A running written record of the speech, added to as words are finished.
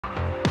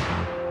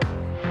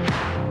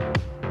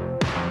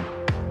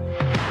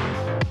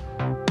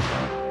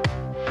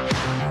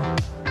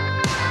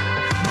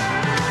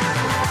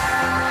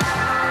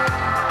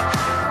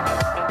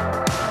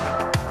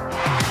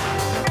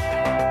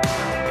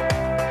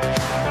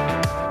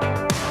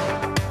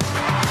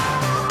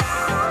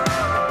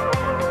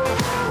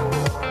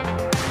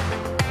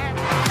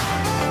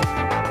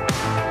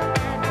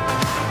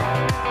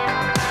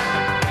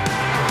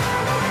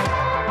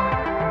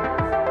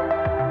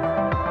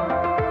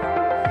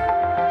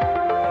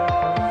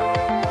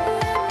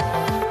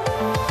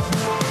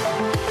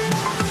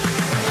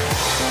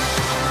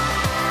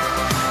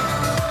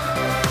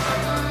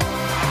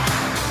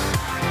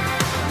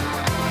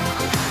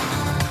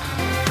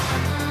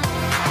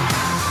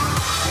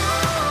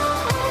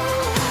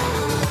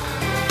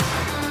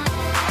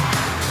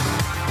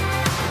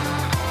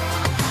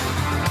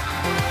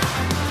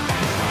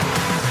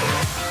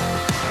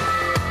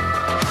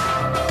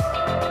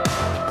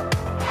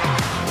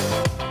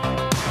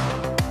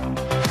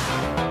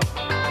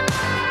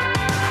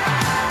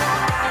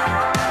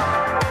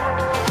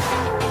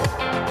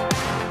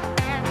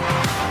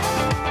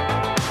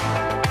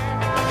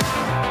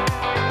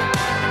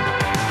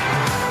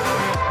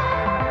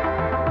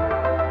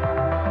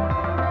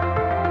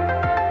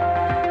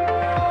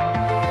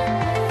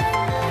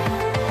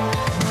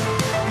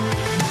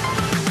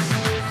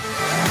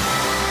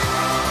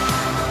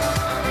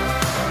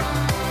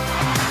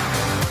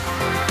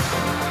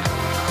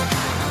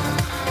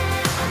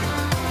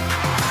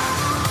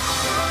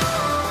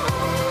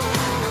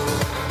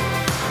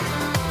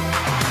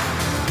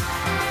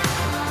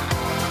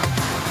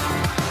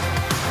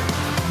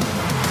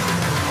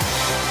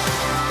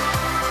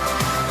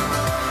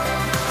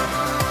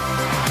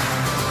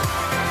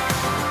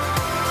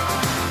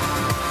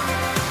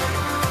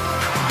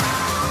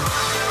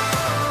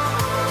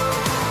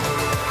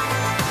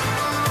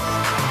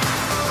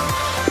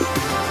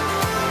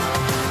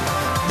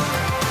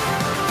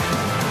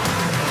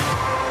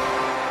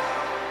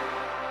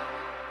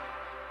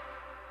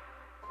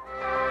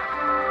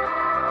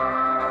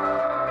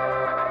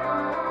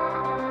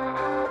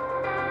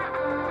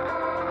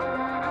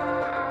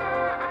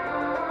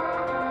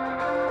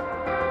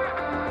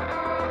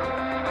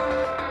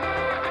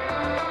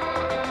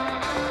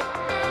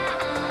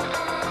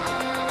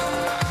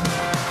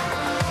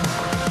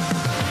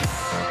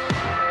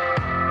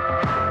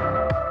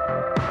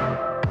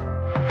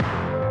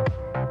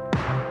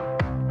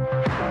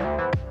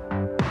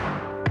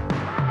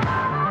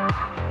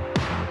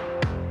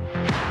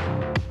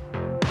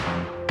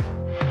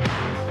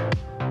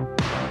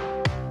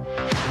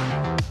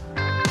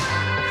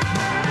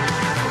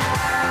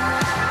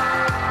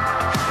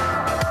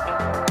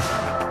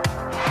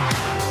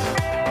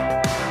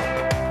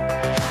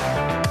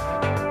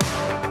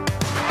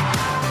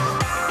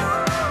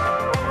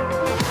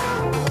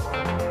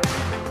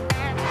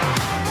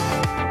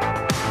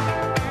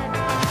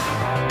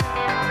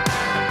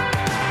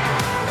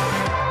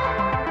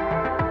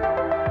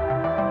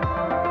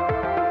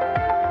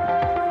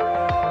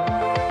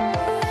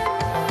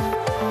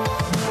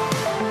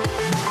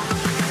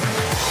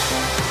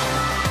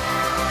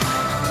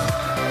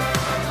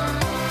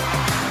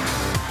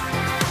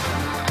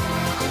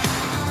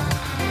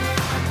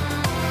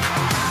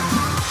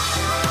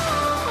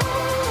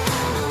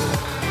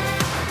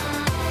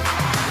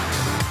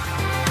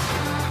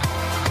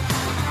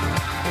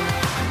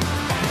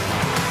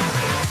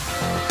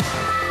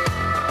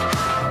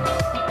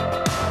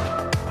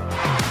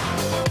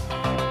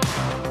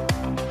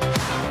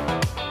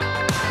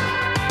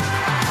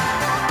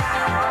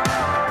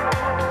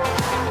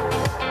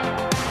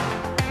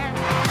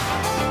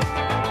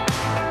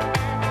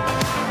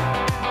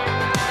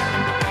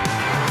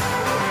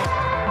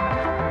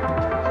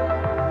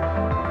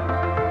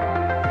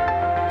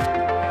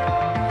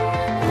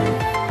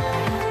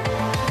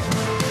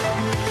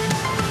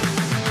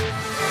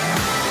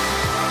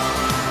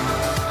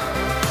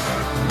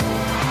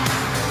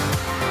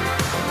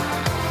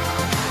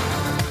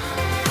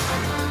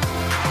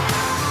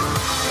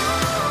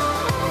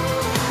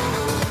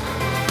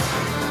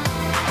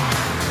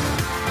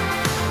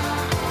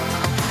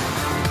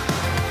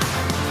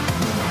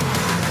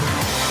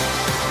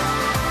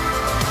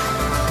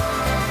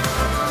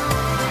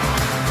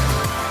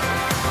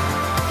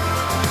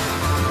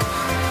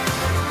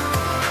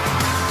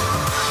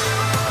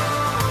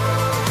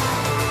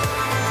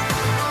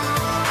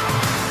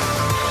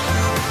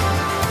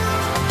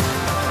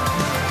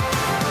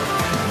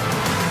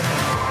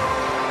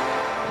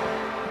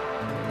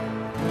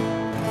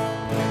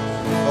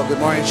Good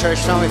morning,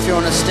 church. Tell me if you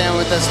want to stand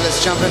with us.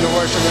 Let's jump into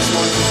worship this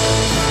morning.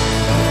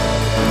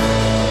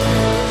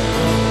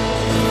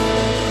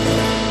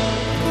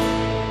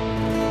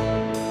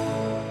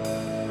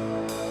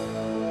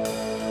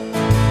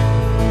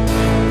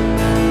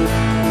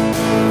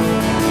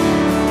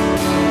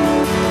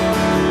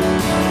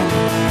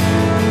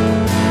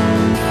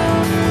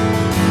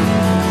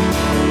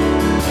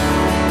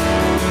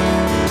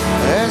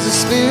 As the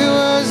Spirit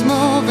was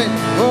moving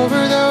over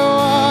the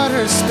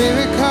water,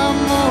 Spirit, come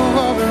move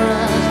over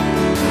us.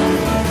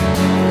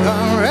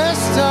 Come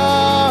rest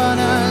on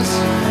us.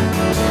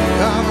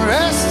 Come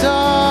rest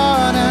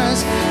on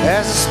us.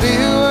 As the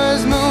Spirit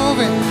was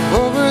moving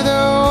over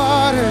the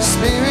water,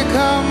 Spirit,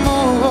 come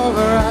move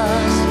over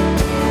us.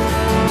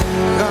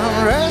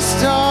 Come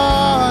rest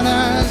on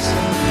us.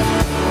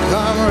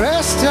 Come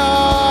rest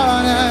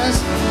on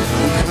us.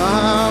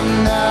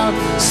 Come down.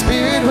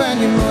 Spirit,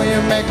 when you move,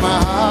 you make my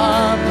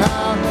heart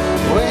pound.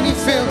 When you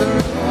fill the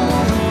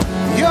room,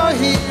 you're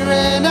here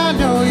and I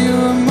know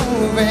you're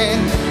moving.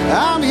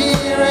 I'm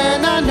here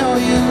and I know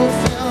you will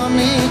feel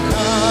me.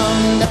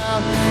 Come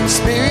down.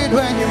 Spirit,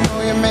 when you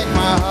move, you make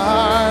my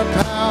heart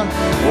pound.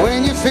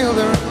 When you fill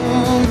the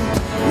room,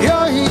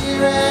 you're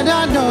here and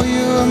I know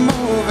you're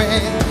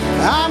moving.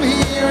 I'm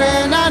here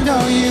and I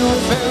know you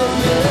will feel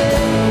me.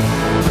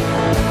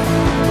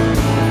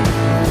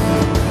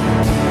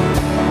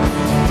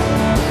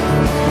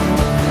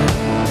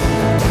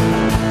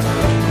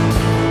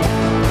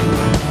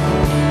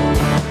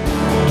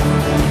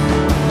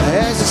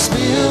 As the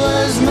Spirit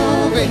was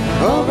moving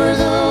over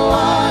the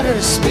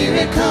water,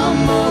 Spirit, come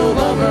move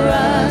over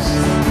us.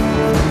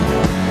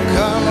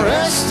 Come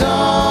rest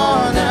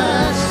on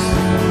us.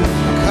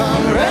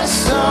 Come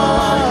rest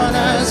on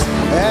us.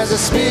 As the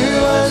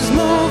Spirit was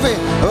moving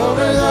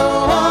over the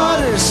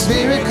water,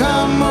 Spirit,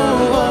 come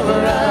move over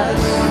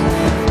us.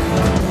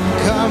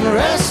 Come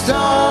rest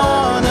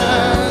on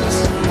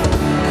us.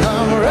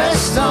 Come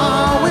rest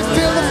on. We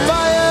feel the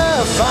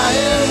fire,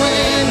 fire and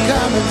wind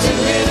coming to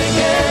it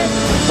again.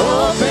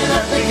 Open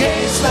up the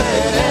gates,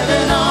 let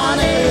heaven on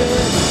it.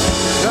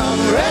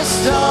 Come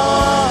rest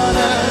on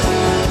us.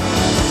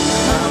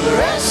 Come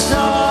rest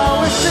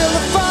on. We feel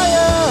the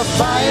fire,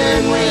 fire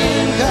and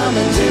wind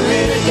coming to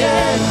it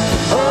again.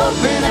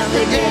 Open up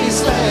the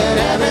gates, let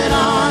heaven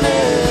on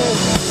it.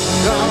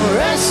 Come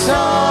rest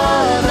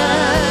on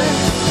us.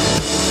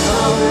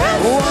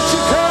 Won't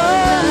you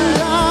come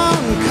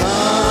down,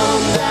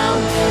 come down.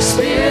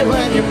 Spirit,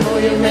 when you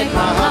move, you make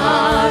my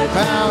heart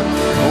pound.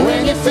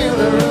 When you feel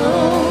the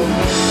room,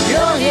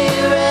 you're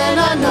here and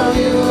I know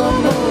you are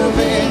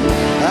moving.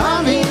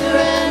 I'm here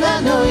and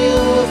I know you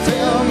will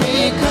feel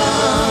me.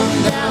 Come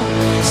down.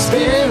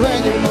 Spirit,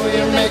 when you move,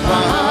 you make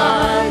my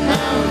heart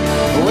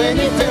pound. When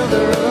you feel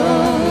the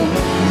room,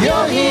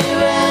 you're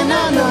here and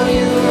I know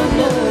you are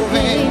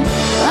moving.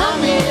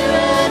 I'm here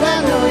and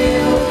I know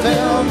you will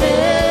feel me.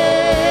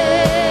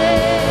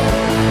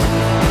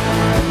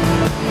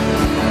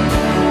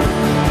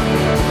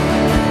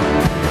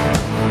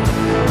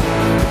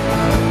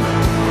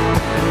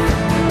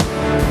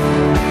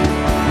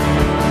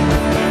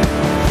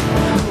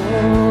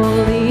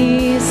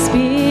 Holy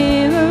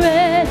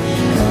Spirit,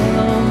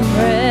 come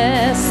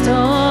rest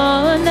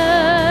on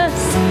us.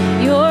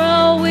 You're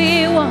all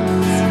we want.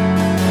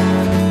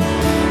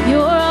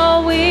 You're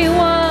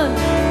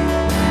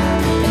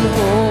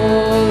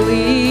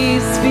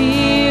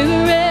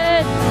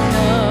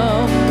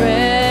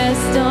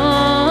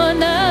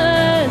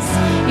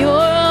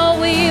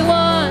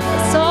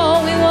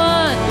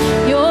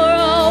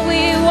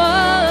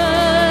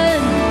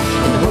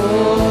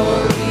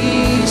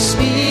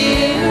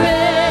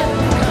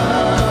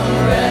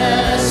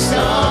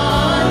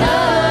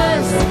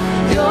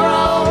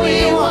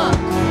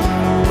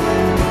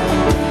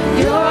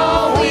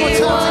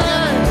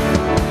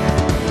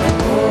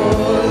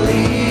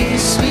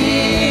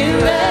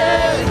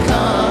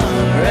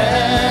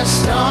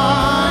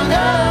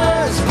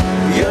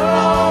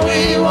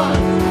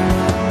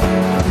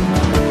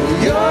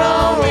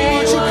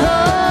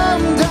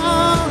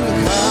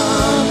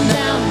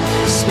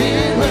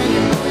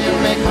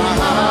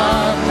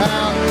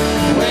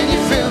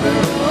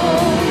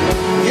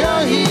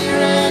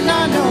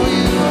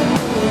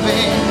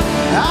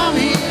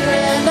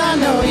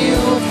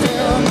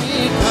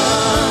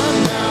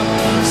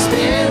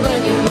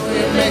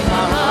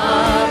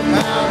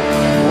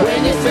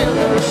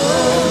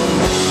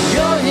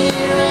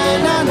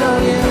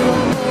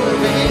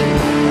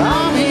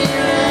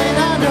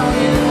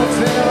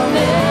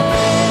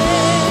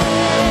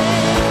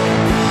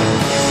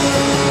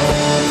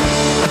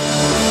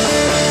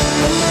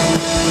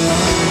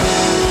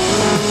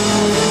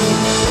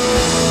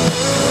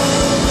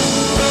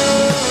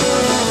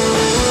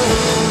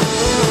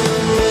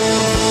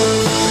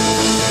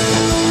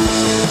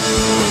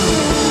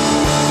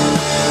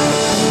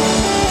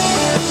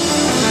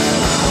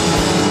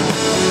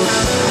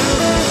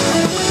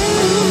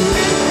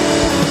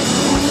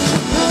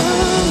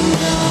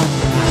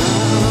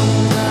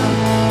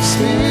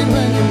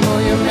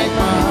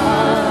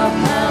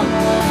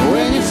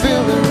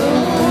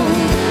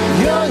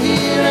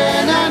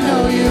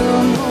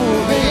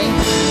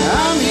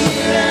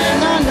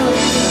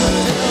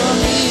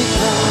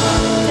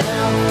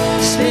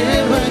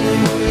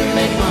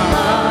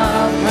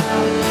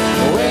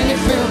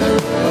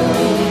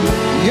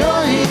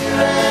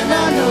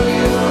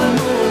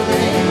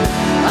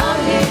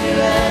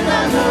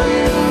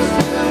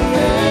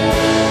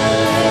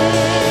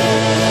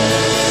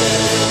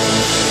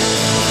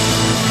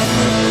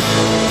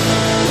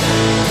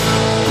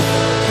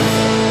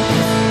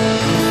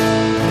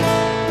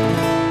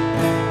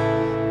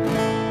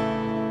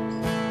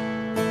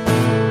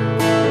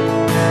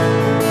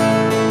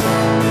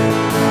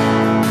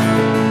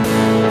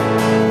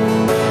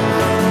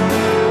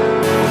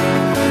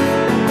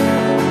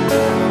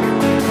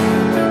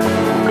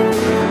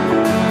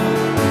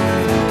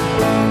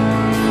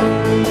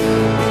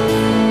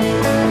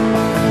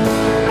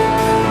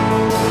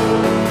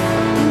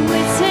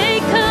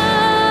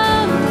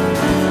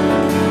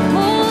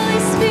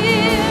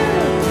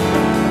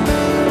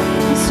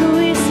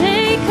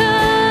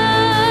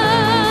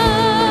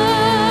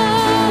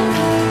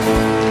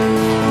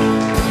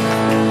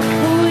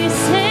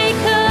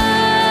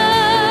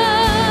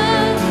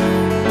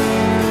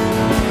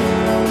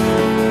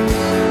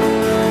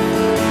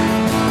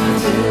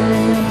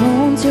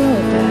you're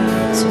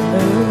about to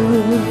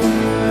move.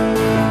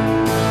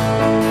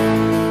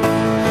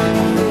 I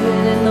feel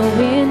it in the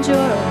wind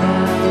you're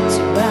about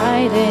to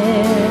ride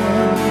in.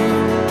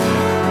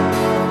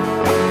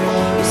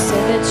 You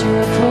said that you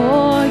would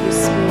pour your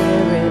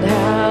spirit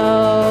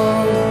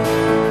out.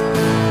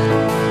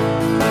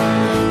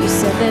 You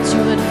said that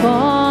you would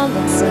fall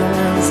on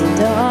sons and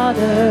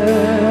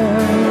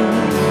daughters.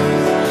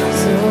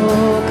 So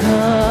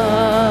come.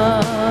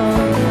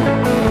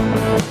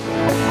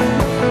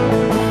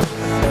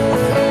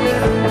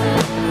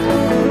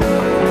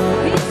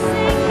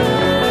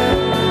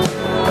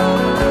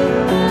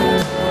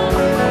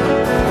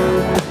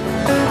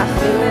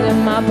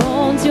 My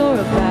bones you're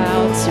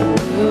about to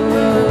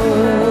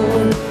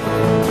move.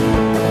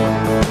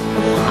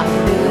 I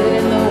feel it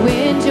in the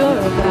wind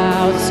you're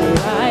about to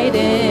ride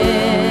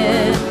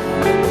in.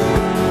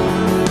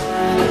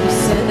 You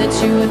said that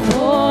you would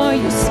pour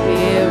your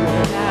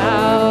spirit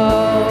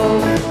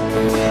out.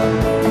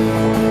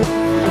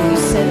 You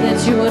said that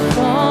you would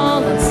fall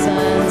on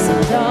sons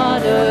and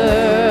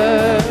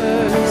daughters.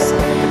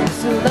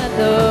 So let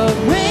the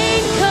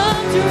rain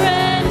come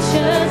drench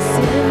us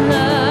in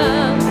love.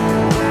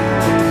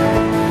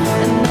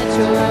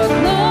 Your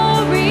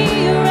glory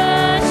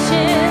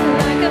rushing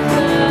like a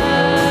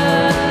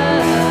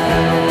flood.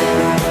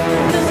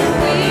 'Cause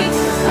we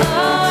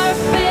are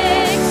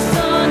fixed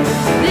on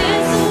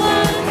this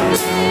one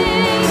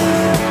thing,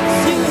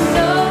 to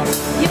know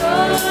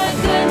your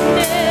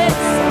goodness,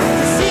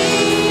 to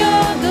see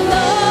your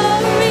glory.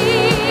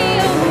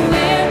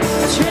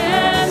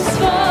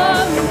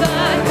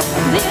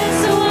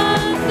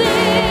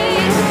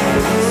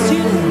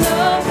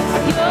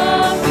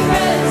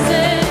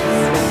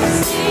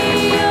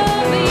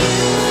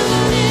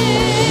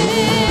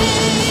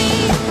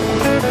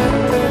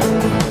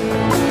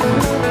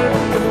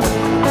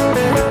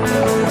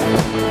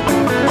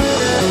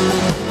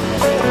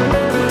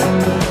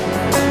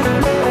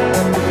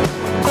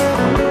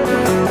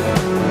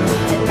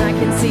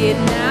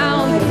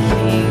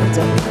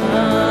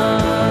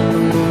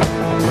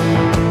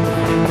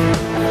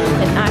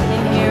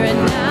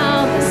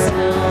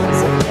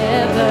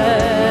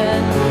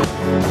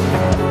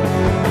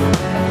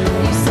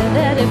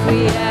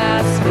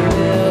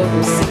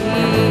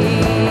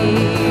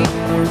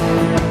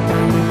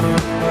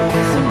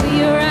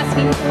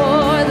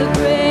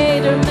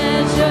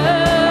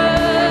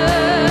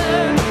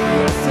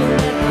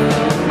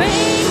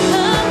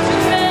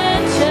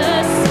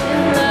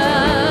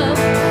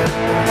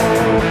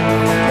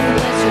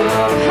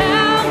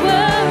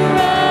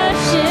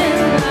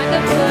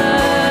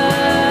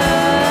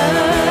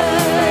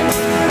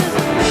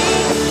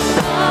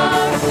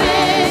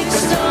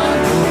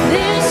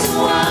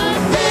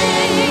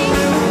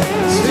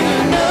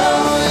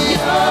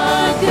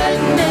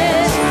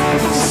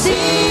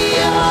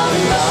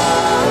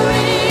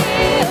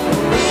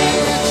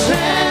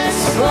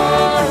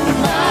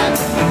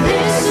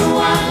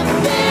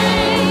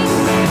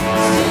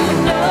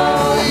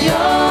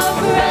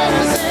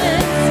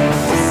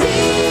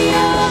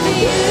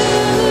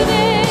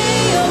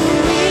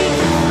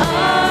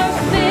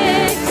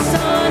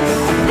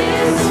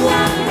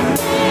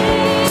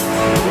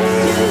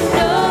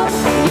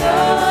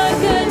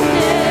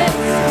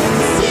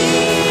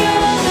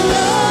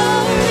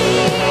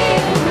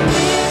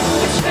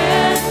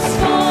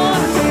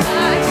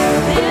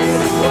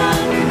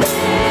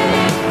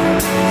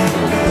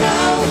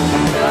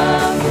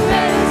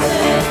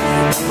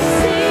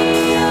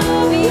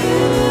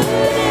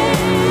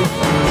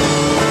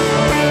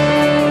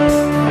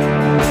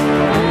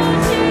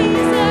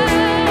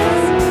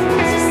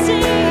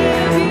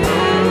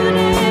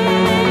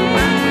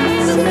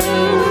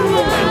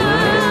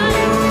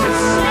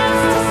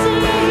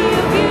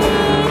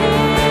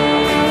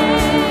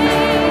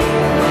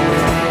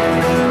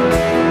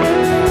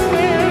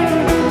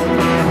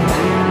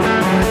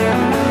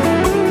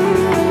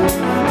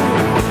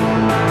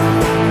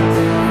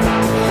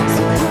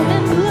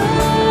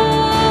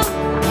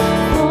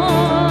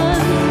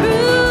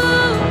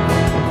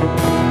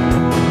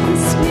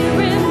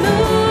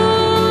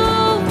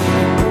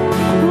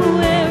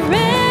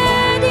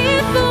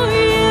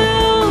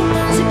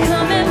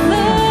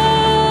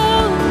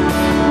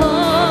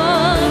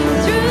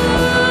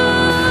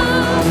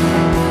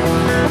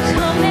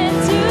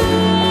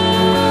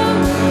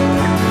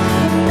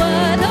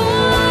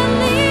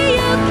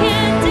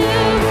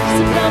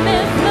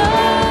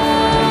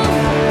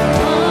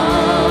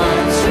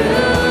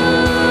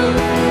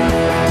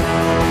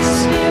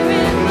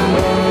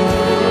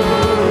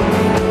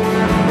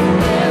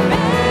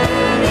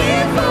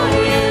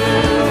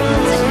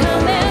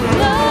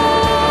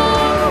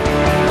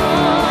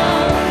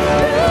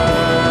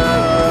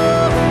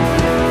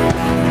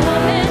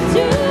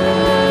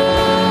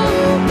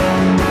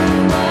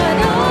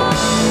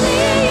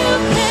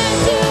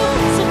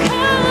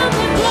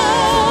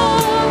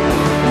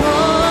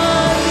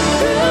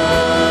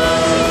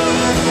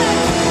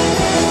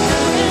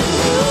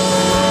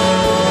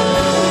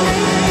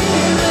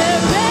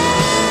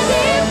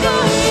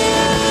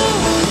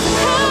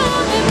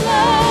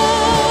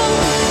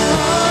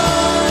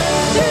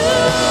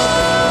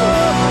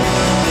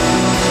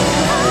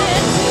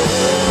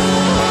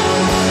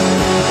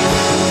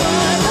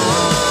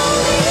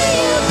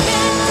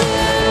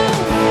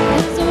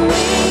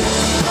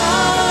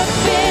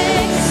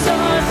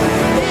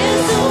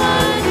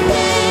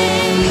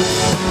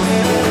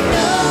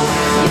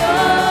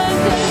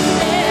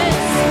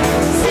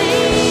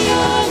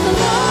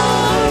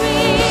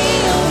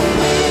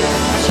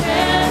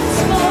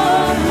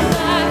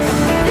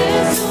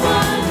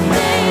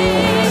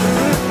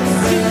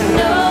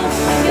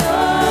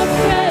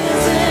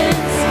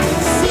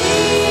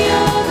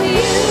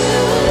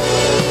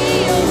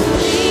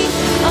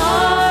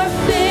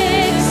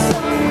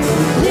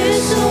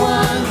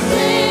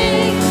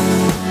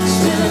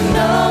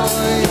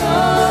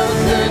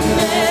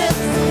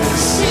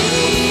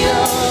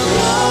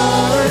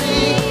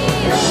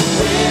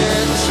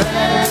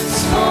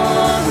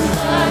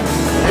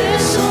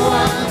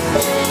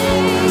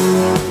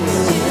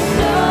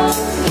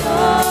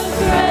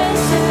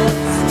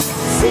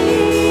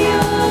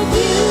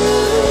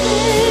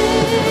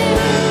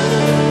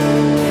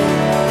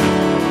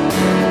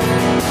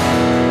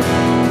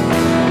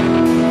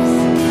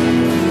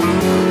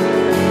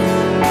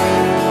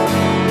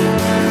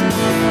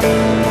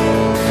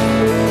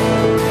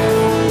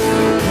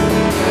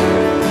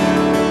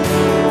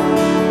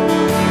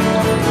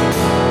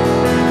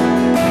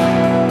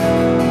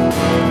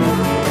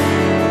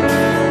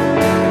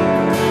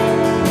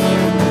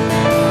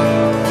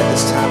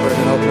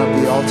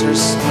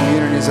 altars.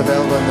 Communion is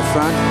available in the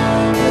front.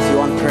 And if you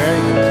want prayer,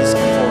 you can please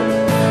come forward.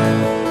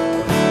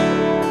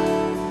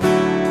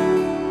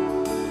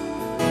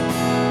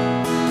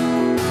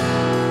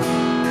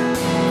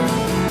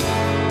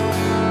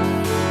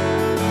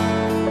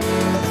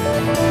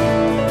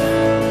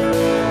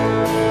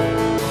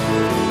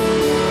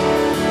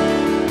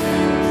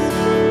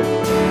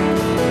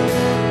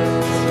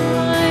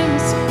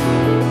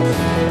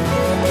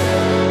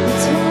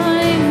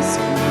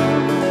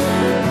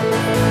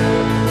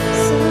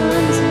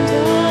 Sons and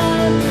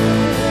daughters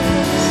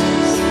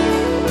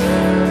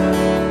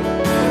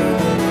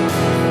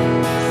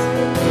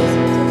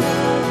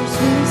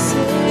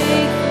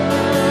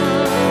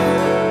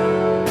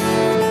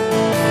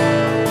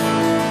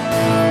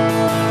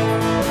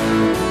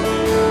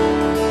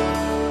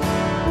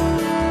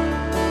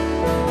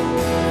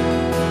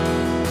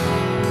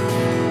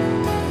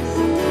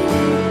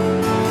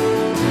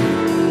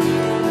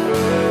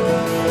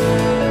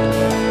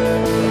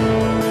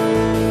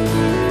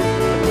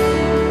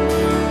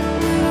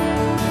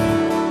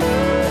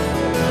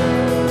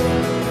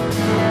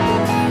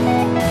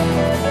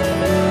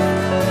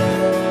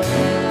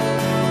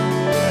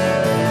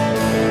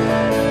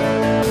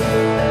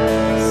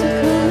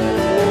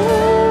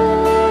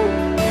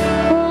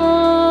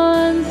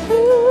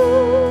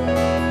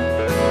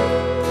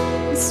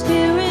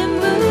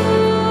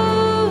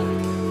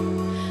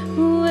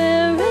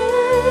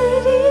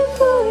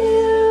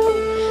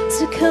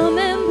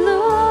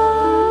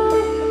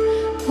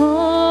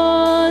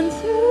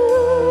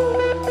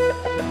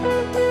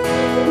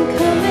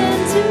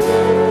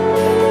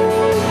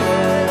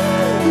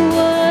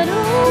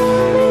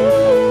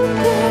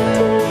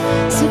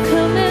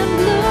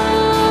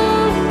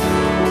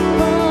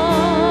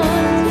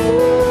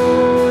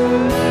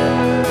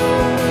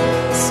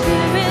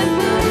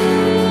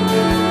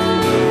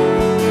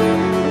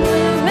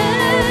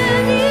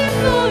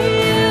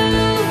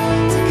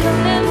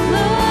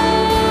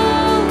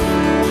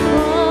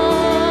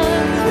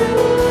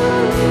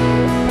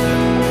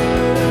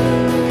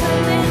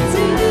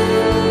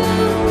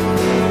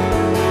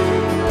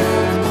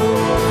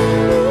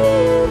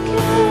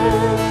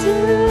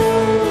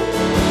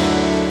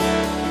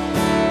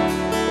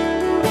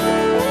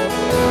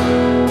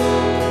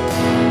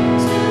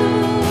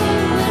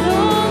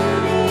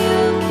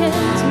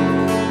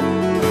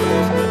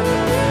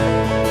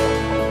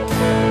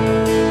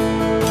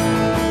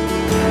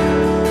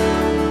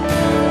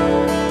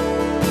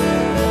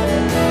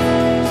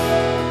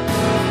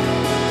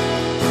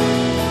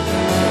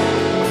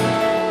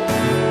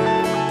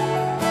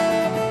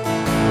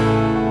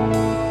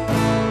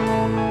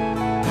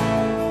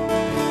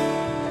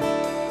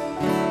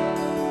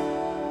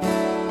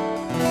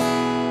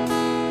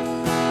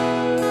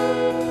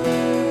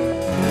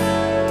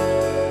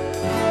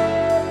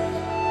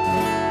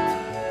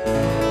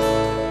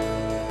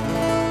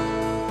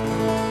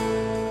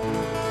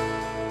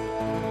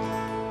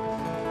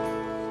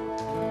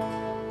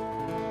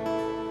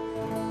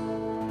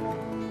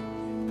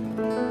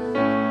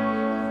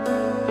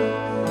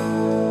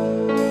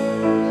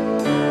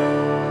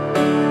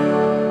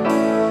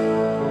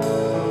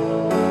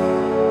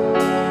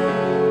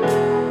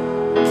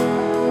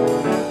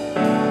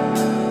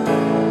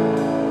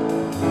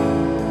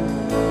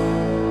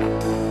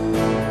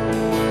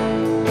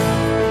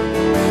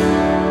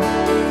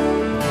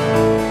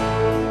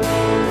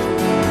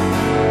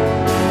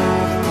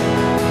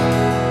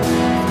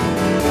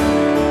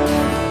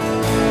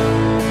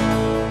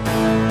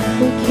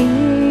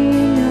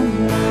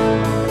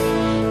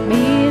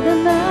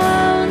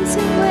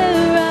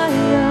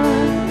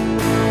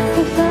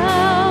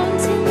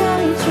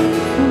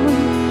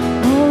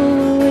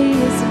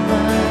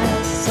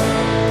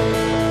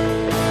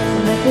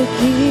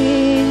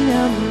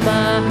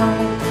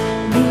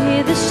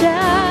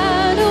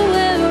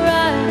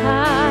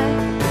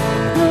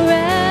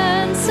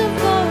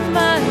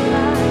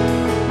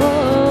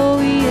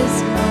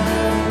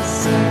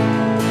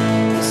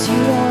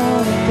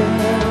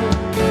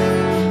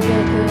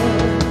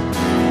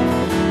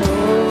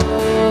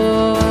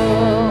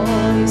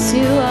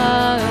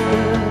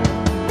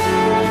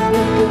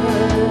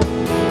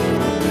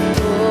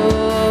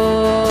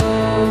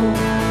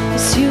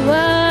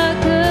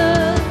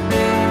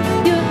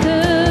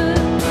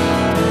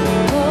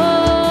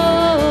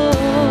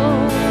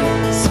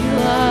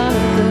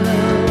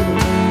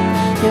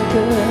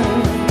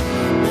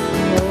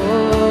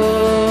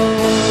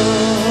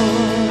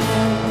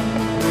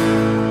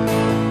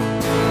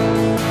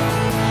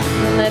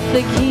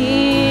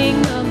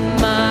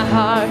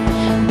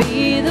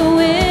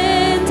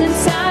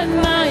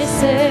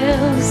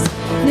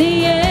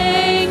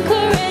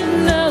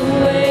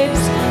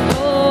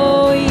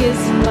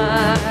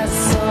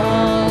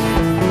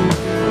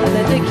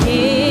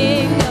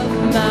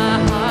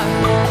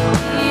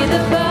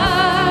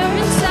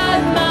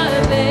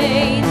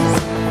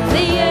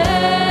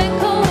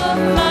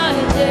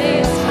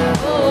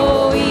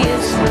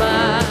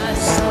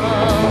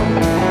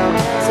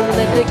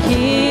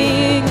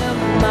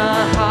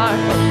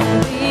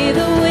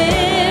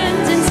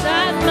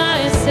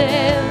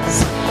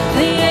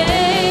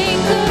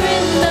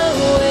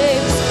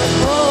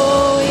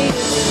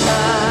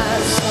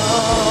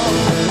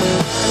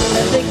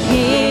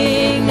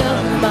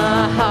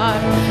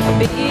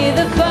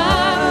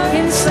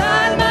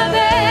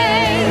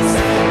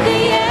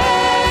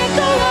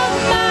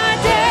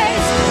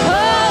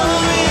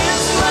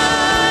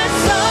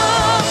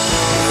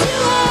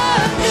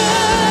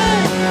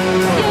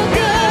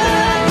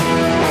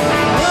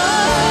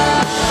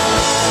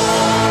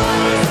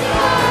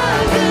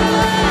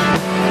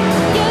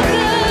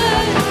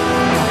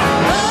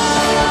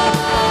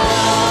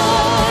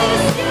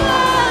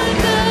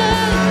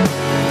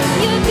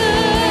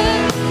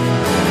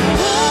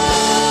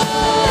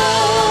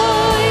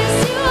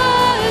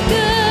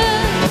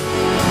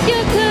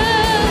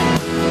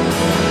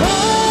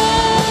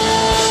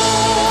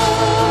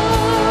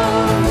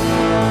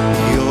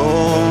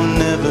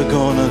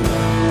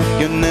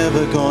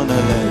gonna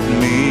let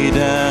me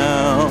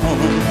down.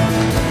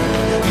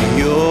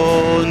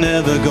 You're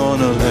never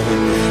gonna let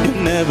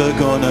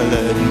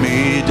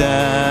me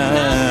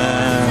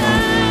down.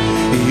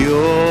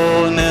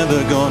 You're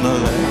never gonna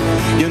let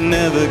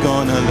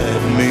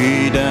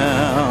me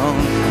down.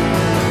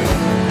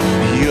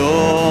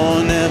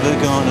 You're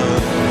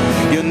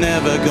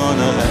never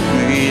gonna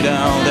let me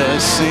down.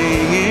 Let's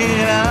sing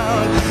it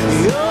out.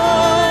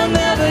 You're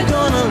never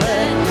gonna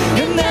let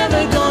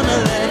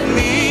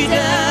me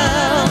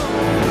down.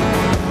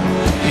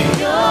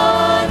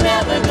 You're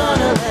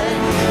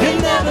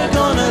never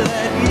gonna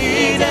let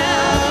me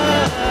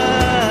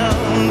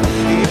down.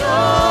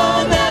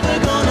 You're never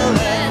gonna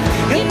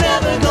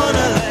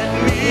let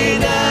me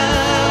down.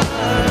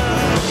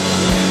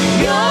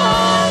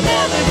 You're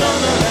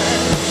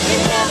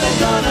never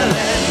gonna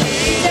let me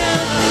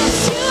down.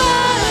 You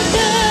are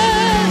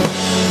good.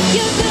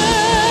 You're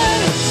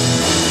good.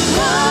 Oh,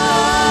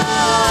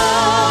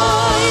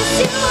 yes,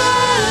 you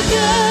are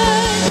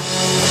good.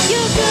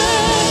 You're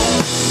good.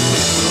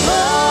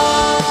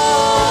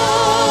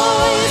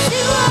 Oh, yes,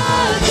 you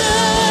are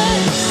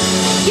good.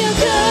 You're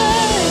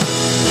good.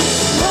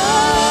 Oh,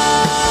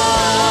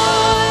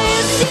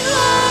 yes, you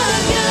are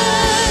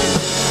good.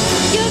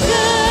 You're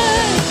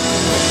good.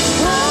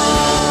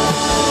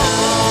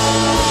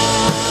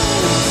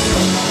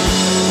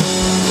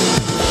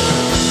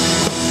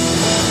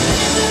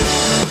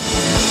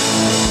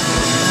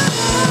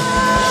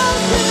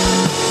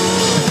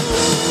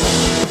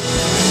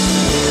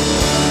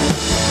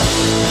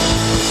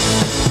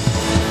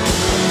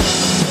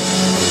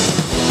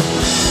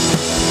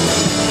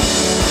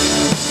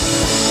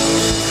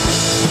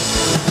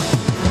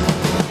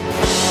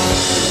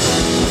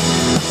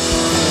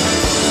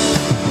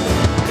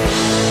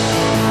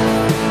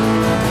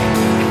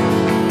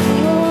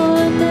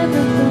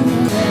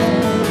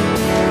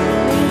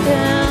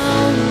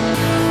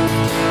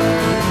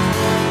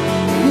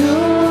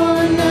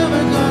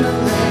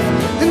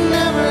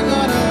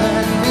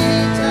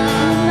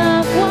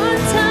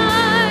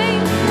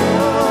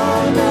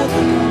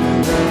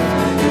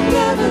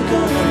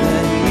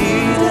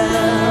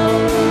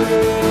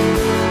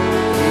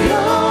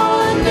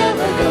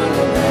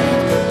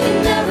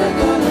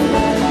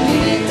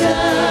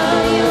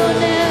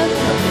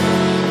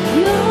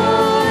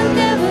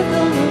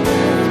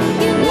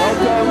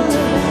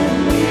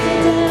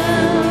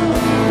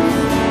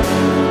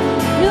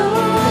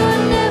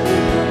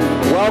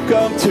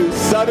 Welcome to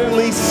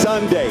Suddenly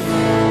Sunday.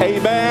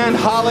 Amen.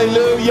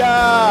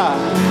 Hallelujah.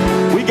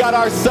 We got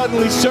our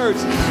Suddenly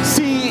shirts.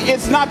 See,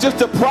 it's not just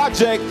a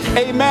project.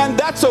 Amen.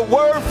 That's a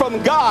word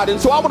from God.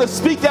 And so I want to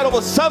speak that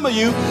over some of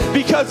you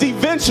because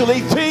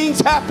eventually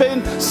things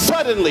happen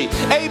suddenly.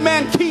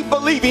 Amen. Keep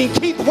believing.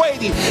 Keep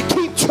waiting.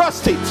 Keep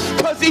trusting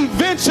because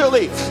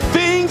eventually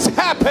things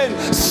happen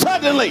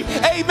suddenly.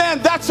 Amen.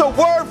 That's a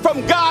word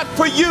from God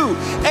for you.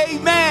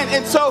 Amen.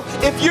 And so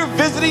if you're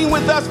visiting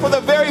with us for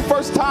the very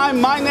first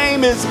time, my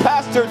name is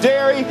Pastor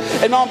Derry,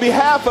 and on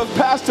behalf of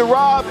Pastor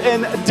Rob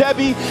and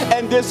Debbie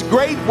and this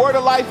great Word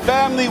of Life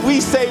family, we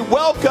say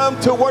welcome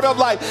to Word of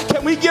Life.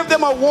 Can we give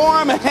them a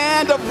warm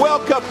hand of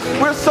welcome?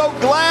 We're so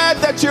glad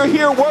that you're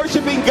here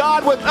worshiping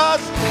God with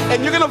us,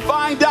 and you're going to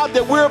find out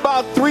that we're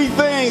about three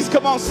things.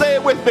 Come on, say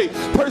it with me.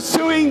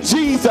 Pursuing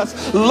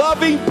Jesus,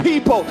 loving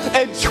people,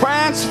 and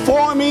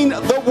transforming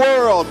the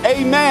world.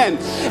 Amen.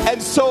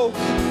 And so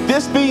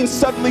this being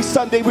Suddenly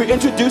Sunday, we're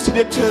introducing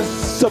it to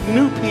some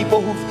new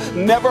people who've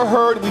never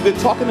heard. We've been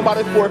talking about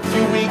it for a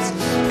few weeks.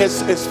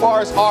 As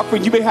far as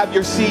offering, you may have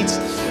your seats.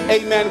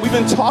 Amen. We've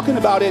been talking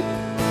about it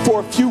for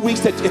a few weeks,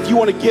 that if you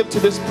want to give to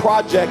this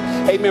project,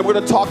 amen, we're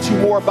going to talk to you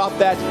more about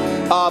that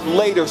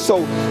later.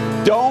 So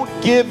don't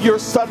give your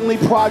Suddenly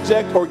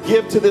project or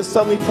give to this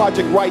Suddenly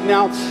project right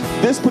now.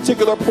 This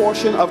particular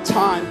portion of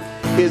time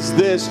is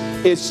this.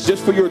 It's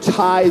just for your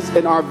tithes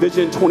and our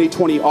Vision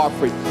 2020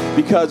 offering,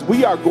 because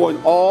we are going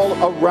all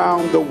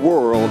around the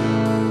world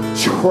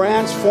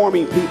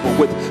transforming people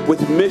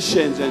with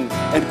missions and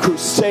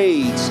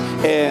crusades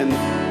and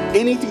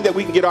anything that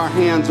we can get our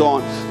hands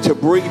on to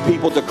bring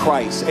people to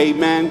Christ.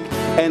 Amen.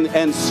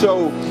 And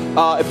so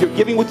if you're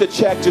giving with a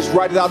check, just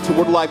write it out to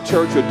Word of Life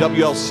Church or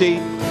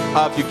WLC.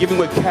 If you're giving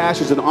with cash,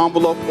 there's an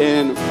envelope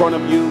in front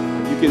of you.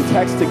 You can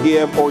text to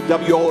give or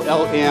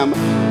WOLM.org.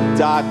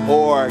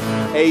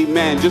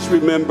 Amen. Just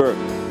remember,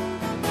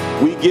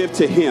 we give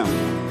to Him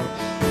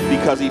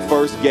because He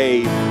first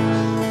gave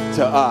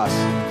to us.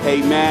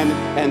 Amen.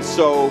 And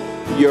so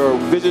your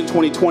Vision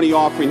 2020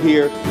 offering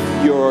here,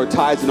 your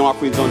tithes and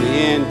offerings on the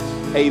end.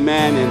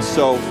 Amen. And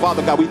so,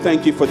 Father God, we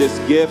thank you for this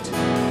gift,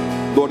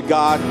 Lord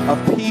God,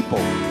 of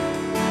people,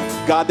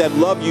 God, that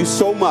love you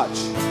so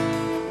much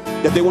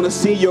that they want to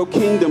see your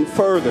kingdom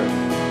further.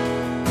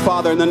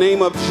 Father, in the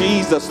name of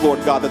Jesus,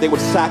 Lord God, that they would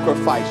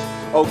sacrifice,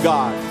 oh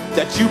God,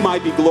 that you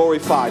might be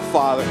glorified,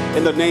 Father,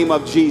 in the name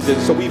of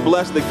Jesus. So we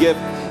bless the gift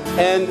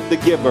and the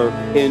giver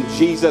in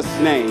Jesus'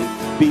 name.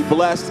 Be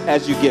blessed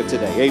as you give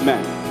today.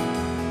 Amen.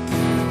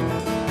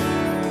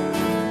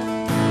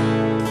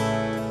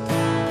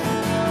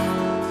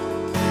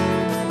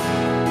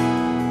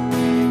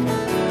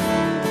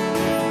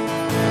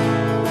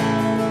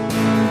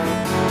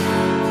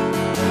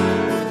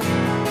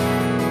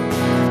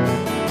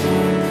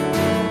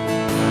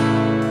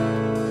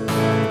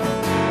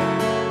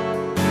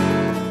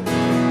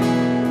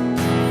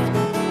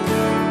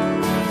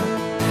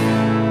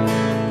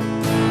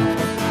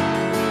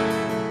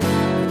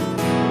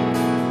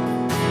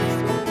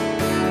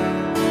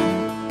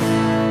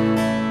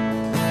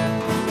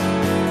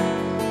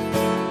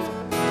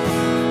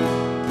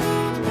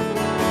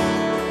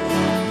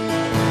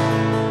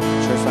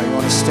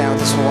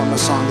 one more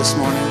song this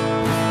morning.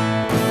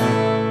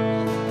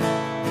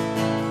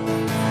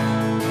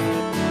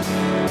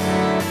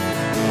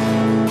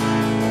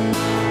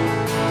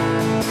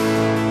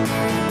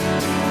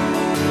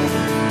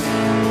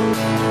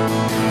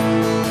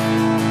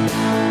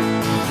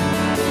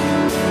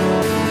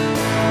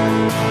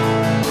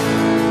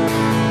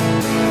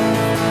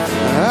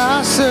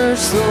 I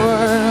searched the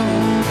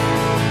world,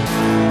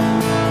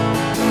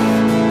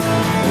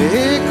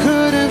 it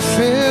couldn't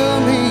fill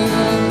me.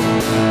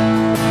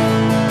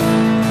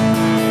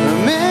 A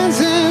man's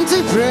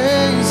empty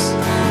praise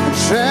and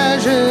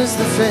treasures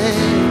the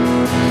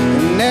fame,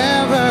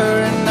 never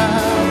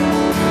enough.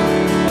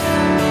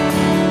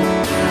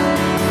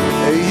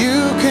 You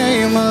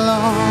came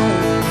along,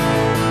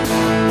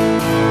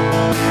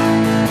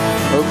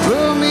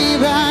 put me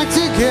back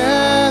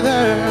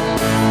together.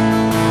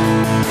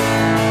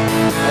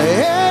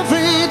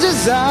 Every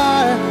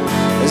desire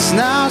is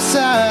now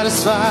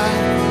satisfied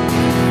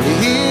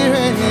here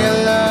in your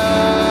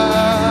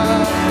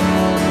love.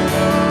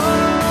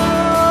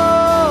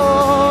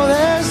 Oh,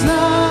 there's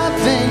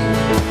nothing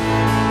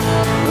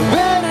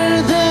better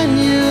than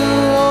you.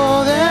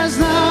 Oh, there's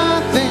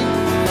nothing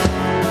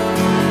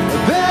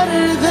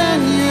better than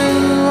you.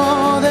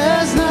 Oh,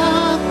 there's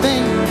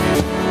nothing,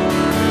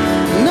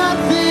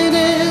 nothing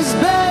is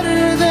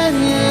better than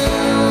you.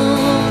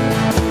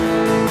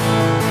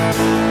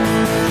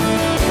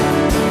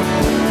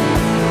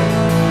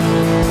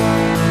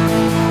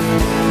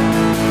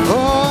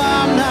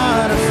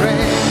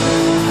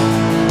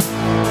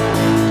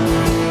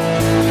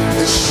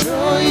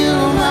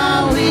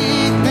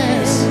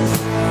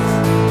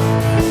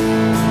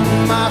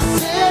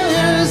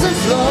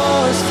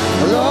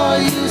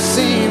 Lord, you've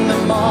seen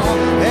them all,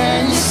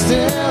 and you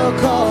still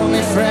call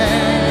me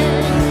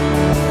friend.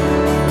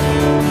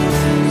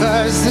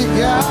 'Cause the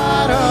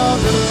God of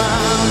the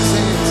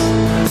mountains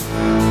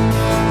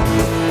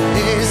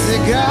is the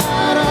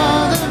God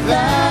of the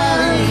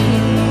valley.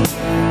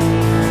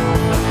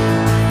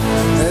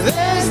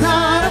 There's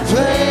not a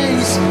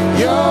place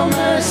your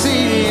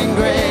mercy and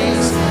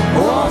grace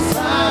won't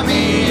find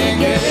me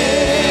again.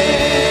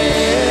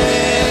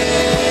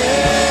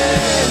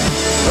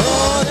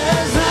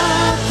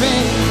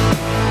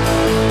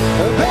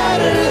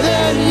 Better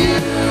than you,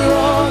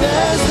 oh,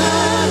 there's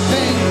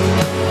nothing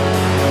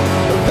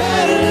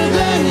better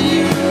than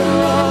you,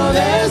 oh,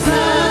 there's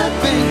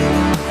nothing,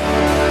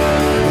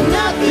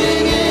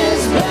 nothing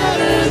is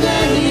better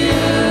than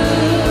you.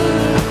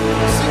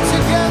 Sing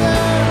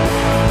together.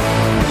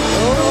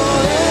 Oh,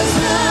 there's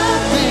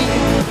nothing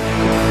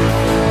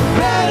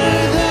better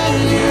than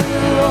you,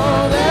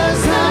 oh,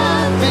 there's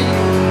nothing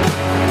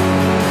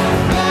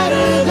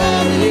better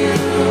than you,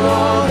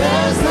 oh,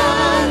 there's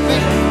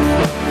nothing.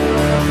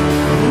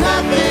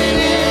 Nothing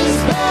is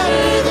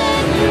better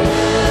than you.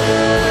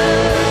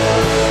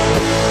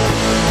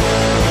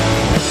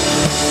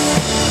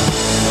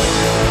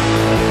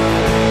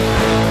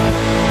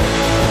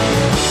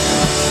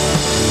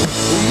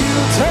 You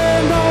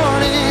turn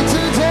mourning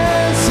to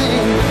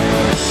dancing.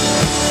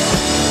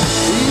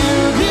 You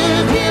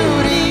give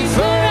beauty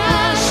for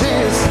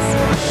ashes.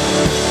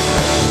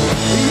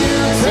 You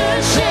turn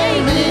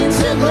shame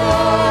into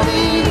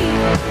glory.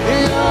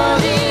 You're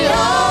the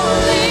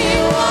only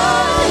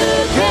one who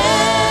can.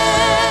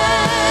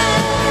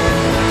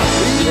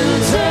 You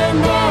turn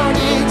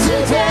mourning to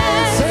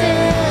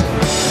dancing.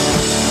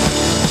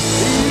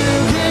 You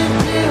give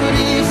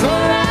beauty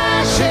for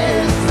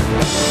ashes.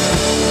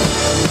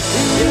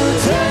 You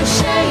turn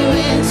shame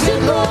into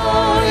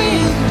glory.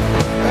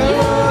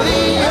 You're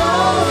the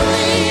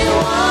only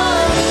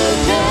one who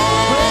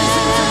can.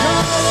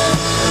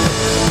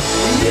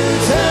 You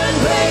turn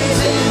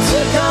praise into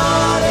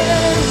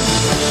garden.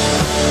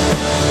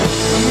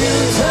 You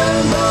turn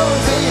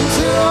bones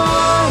into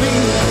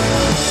armies.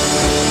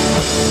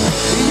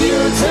 You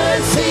turn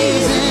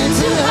seas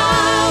into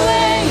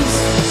highways.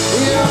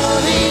 You're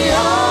the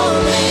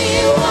only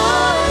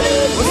one who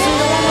can. Let's sing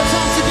it one more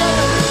time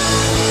together.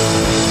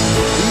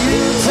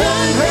 You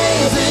turn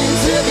graves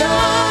into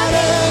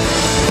gardens.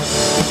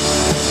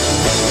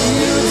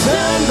 You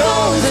turn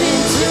bones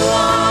into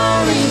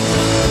armies.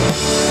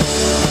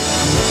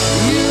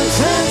 You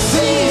turn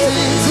seas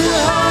into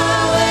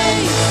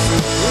highways.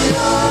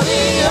 You're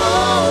the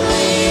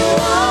only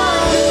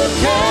one who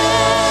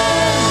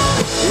can.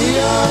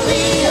 You're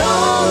the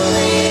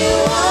only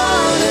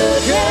one who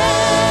can.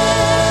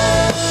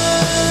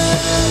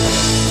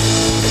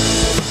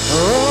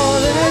 Oh,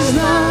 there's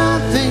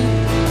nothing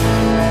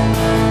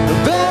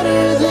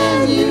better than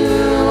you.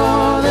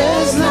 Oh,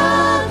 there's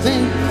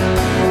nothing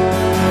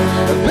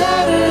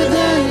better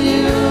than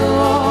you.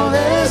 Oh,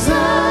 there's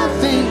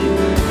nothing,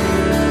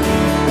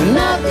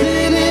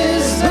 nothing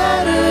is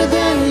better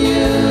than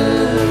you.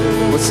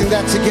 We'll sing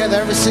that together,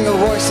 every single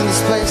voice in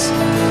this place.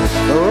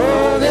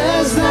 Oh,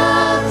 there's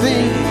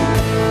nothing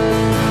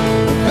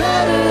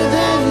better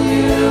than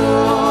you.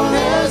 Oh,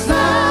 there's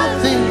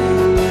nothing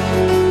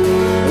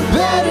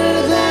better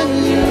than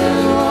you.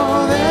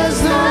 Oh, there's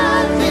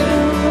nothing,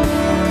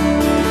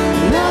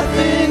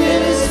 nothing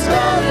is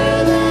better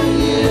than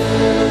you.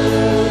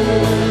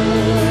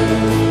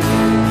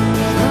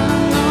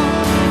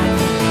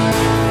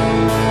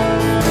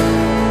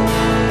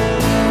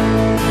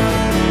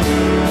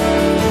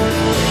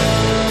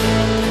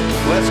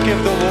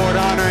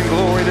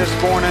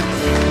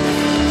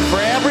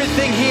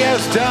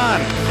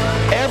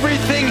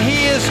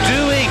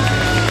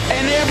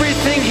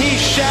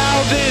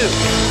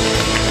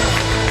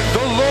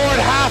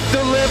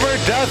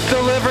 hath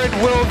delivered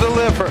will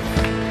deliver.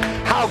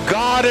 How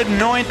God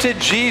anointed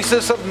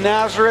Jesus of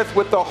Nazareth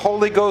with the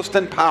Holy Ghost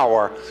and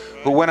power,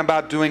 who went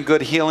about doing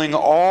good, healing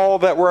all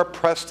that were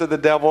oppressed of the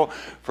devil,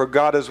 for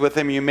God is with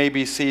him. You may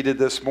be seated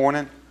this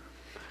morning.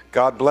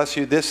 God bless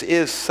you. This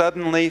is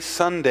Suddenly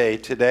Sunday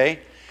today,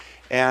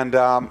 and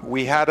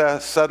we had a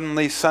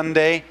Suddenly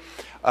Sunday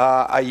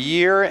a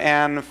year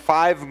and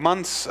 5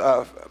 months,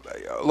 a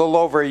little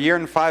over a year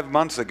and 5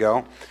 months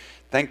ago.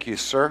 Thank you,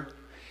 sir.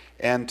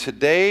 And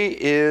today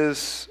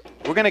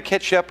we're going to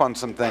catch you up on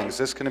some things.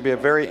 This is going to be a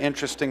very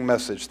interesting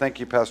message. Thank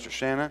you, Pastor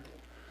Shannon.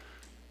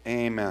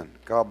 Amen.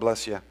 God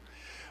bless you.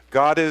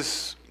 God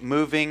is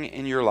moving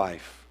in your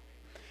life,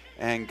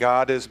 and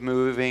God is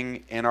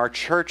moving in our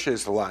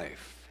church's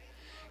life.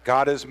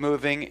 God is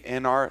moving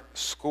in our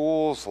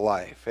school's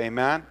life.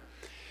 Amen.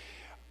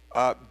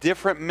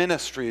 Different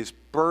ministries,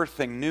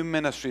 birthing new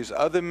ministries,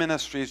 other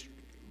ministries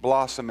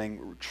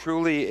blossoming.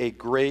 Truly a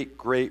great,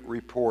 great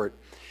report.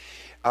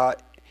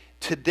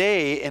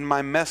 Today in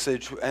my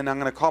message, and I'm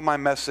going to call my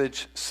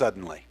message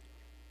Suddenly.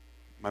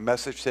 My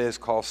message today is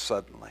called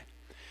Suddenly.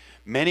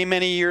 Many,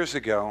 many years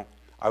ago,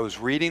 I was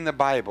reading the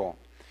Bible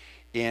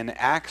in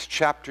Acts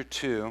chapter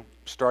 2,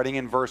 starting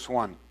in verse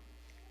 1.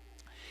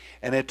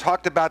 And it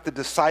talked about the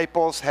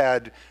disciples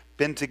had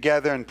been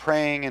together and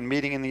praying and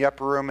meeting in the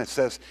upper room. It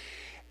says,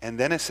 and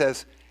then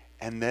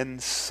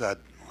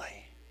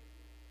suddenly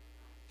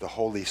the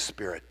Holy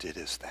Spirit did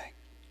his thing.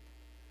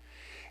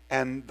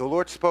 And the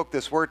Lord spoke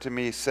this word to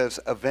me. He says,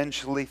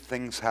 eventually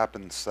things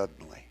happen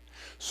suddenly.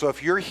 So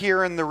if you're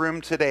here in the room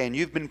today and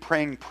you've been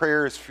praying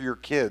prayers for your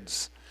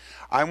kids,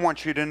 I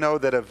want you to know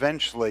that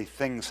eventually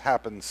things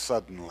happen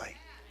suddenly.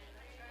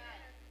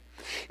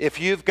 If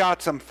you've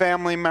got some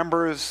family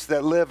members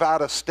that live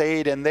out of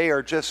state and they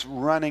are just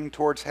running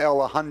towards hell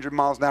 100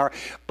 miles an hour,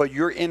 but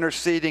you're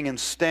interceding and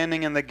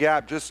standing in the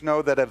gap, just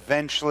know that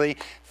eventually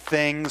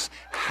things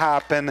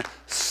happen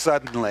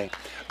suddenly.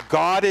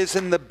 God is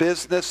in the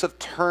business of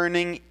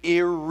turning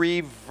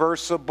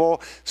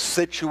irreversible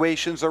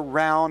situations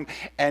around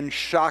and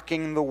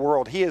shocking the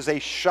world. He is a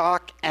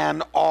shock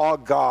and awe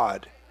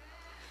God.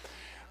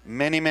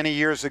 Many, many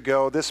years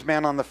ago, this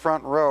man on the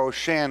front row,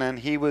 Shannon,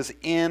 he was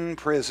in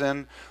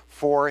prison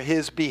for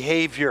his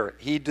behavior.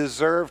 He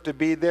deserved to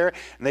be there,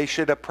 and they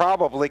should have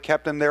probably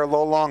kept him there a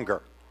little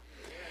longer.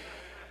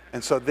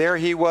 And so there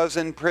he was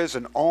in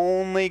prison.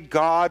 Only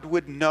God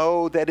would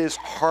know that his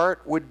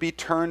heart would be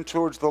turned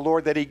towards the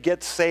Lord, that he'd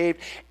get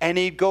saved, and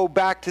he'd go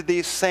back to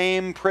these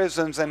same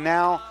prisons. And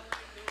now,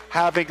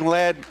 having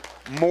led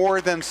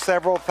more than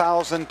several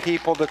thousand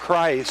people to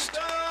Christ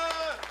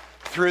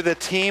through the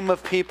team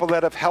of people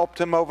that have helped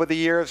him over the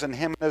years, and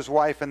him and his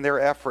wife and their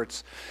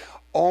efforts,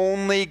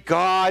 only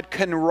God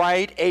can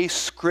write a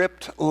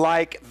script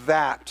like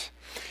that.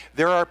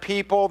 There are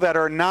people that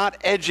are not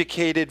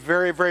educated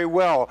very, very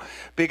well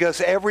because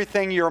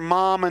everything your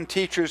mom and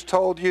teachers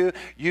told you,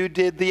 you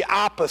did the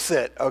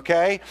opposite,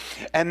 okay?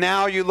 And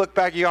now you look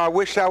back, I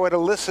wish I would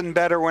have listened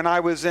better when I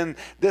was in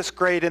this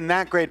grade and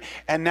that grade.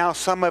 And now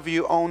some of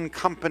you own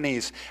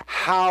companies.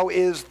 How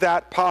is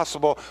that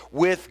possible?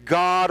 With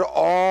God,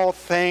 all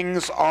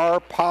things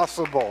are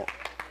possible.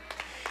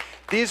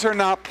 These are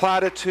not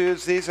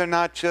platitudes. These are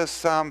not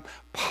just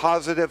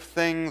positive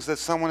things that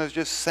someone is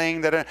just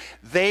saying. That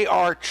they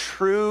are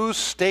true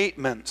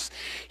statements.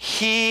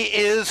 He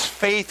is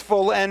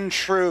faithful and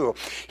true.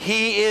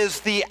 He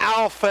is the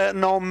Alpha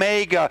and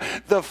Omega,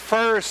 the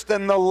first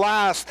and the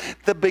last,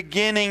 the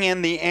beginning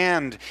and the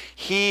end.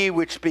 He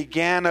which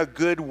began a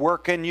good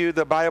work in you,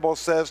 the Bible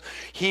says,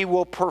 he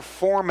will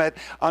perform it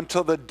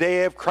until the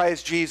day of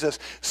Christ Jesus.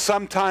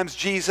 Sometimes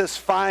Jesus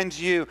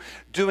finds you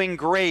doing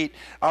great,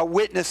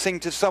 witnessing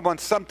to someone.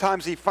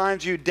 Sometimes he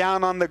finds you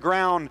down on the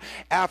ground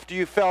after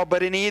you fell.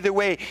 But in either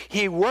way,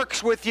 he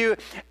works with you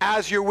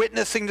as you're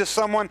witnessing to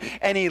someone,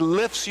 and he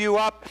lifts you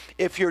up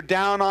if you're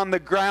down on the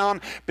ground,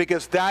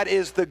 because that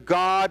is the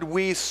God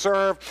we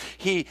serve.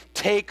 He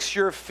takes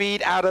your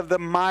feet out of the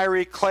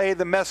miry clay,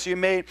 the mess you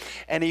made,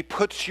 and he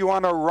puts you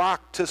on a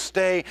rock to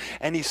stay,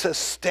 and he says,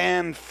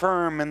 stand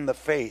firm in the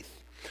faith.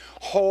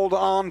 Hold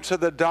on to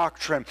the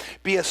doctrine.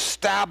 Be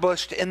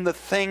established in the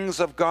things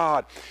of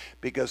God,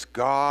 because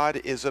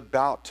God is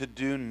about to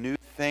do new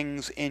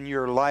things in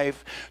your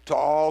life. To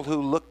all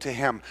who look to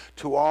him,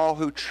 to all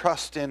who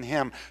trust in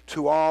him,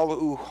 to all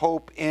who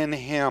hope in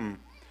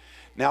him.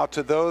 Now,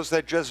 to those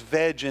that just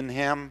veg in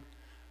him,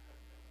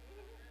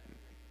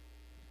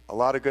 a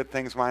lot of good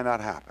things might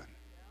not happen.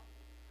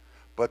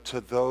 But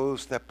to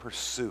those that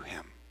pursue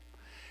him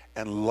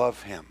and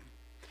love him,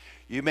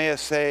 you may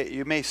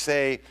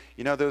say,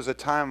 there was a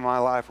time in my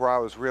life where I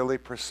was really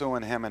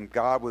pursuing him and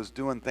God was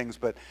doing things,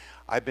 but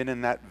I've been in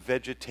that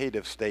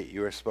vegetative state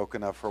you were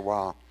spoken of for a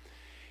while.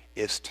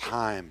 It's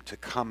time to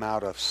come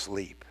out of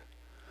sleep.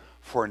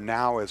 For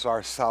now is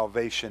our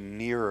salvation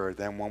nearer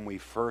than when we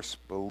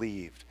first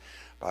believed.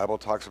 The Bible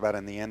talks about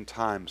in the end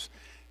times,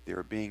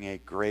 there being a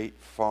great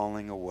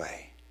falling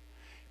away.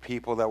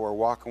 People that were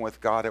walking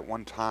with God at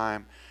one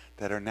time,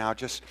 that are now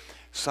just,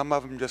 some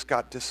of them just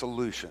got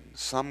disillusioned.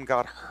 Some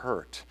got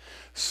hurt.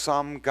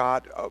 Some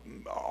got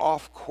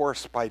off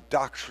course by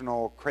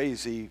doctrinal,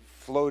 crazy,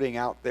 floating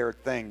out there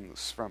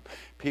things from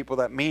people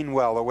that mean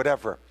well or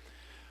whatever.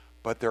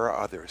 But there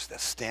are others that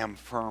stand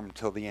firm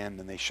till the end,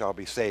 and they shall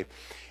be saved.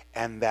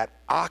 And that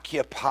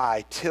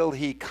occupy till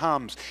he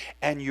comes,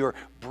 and you're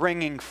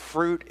bringing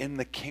fruit in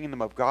the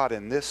kingdom of God.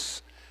 In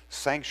this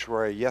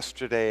sanctuary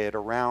yesterday at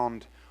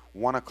around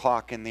 1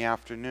 o'clock in the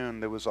afternoon,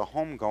 there was a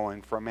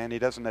homegoing for a man. He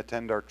doesn't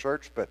attend our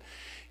church, but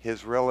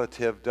his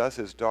relative does,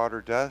 his daughter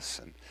does,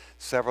 and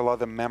several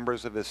other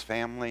members of his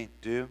family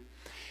do.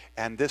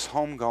 And this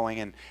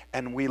homegoing,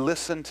 and we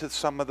listened to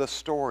some of the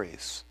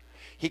stories.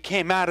 He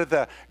came out of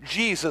the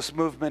Jesus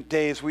movement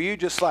days where you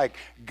just like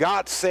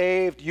got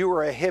saved, you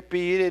were a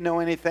hippie, you didn't know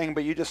anything,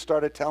 but you just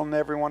started telling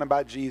everyone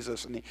about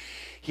Jesus. And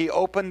he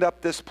opened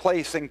up this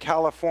place in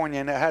California,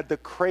 and it had the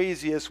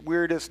craziest,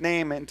 weirdest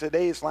name in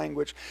today's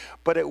language,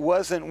 but it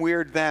wasn't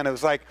weird then. It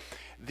was like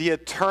the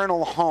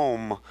eternal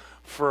home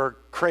for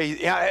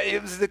crazy.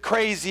 It was the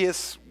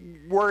craziest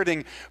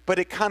wording, but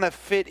it kind of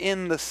fit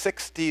in the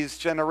 60s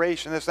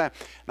generation. This time.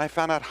 And I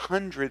found out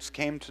hundreds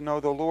came to know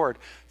the Lord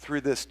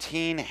through this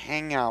teen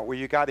hangout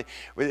where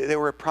they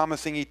were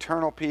promising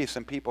eternal peace,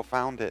 and people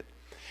found it.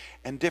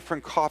 And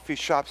different coffee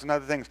shops and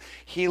other things.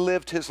 He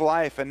lived his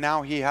life, and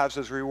now he has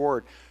his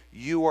reward.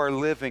 You are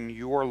living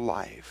your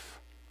life.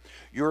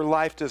 Your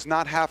life does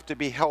not have to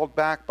be held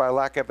back by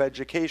lack of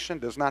education,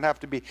 does not have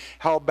to be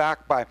held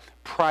back by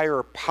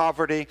prior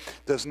poverty,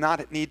 does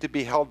not need to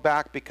be held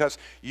back because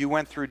you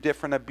went through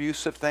different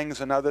abusive things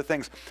and other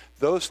things.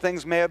 Those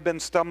things may have been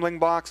stumbling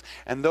blocks,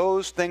 and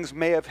those things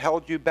may have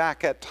held you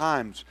back at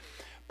times.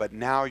 But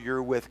now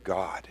you're with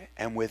God,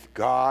 and with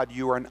God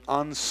you are an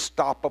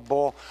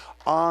unstoppable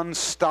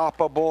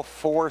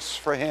force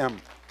for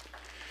him.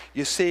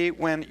 You see,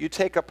 when you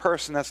take a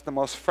person that's the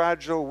most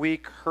fragile,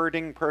 weak,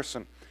 hurting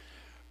person,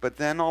 but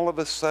then all of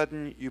a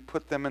sudden you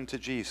put them into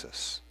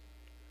Jesus,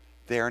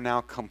 they are now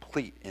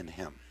complete in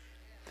him.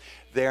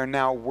 They are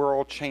now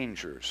world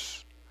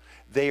changers.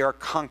 They are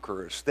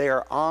conquerors. They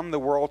are on the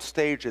world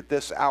stage at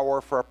this hour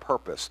for a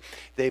purpose.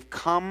 They've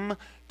come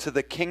to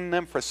the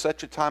kingdom for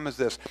such a time as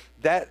this.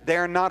 That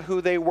they're not who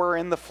they were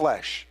in the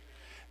flesh.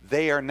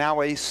 They are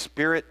now a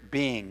spirit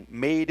being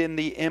made in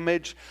the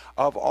image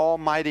of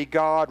Almighty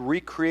God,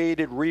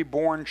 recreated,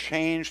 reborn,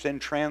 changed,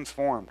 and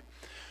transformed.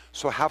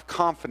 So have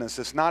confidence.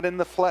 It's not in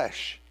the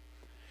flesh.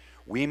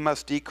 We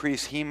must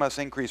decrease, he must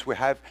increase. We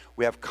have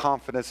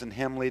confidence in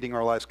him leading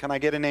our lives. Can I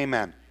get an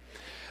amen?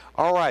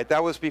 All right,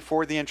 that was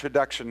before the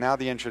introduction. Now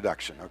the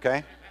introduction,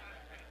 okay?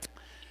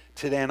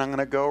 Today, and I'm going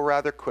to go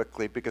rather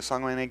quickly because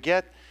I'm going to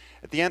get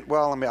at the end,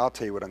 well, I'll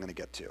tell you what I'm going to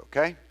get to,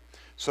 okay?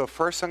 So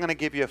first I'm going to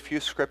give you a few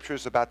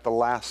scriptures about the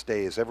last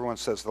days. Everyone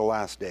says the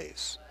last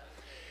days.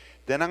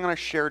 Then I'm going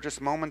to share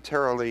just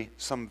momentarily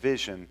some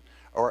vision,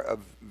 or a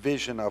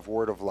vision of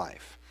Word of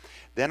Life.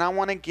 Then I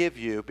want to give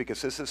you,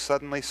 because this is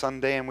Suddenly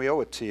Sunday and we owe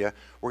it to you,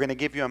 we're going to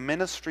give you a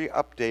ministry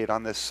update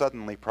on this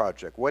Suddenly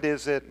project. What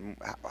is it and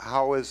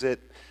how has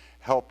it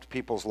helped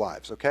people's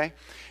lives, okay?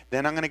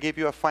 Then I'm going to give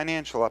you a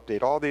financial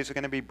update. All these are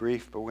going to be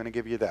brief, but we're going to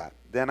give you that.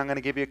 Then I'm going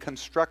to give you a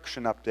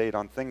construction update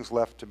on things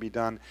left to be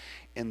done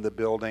in the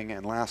building.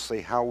 And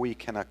lastly, how we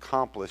can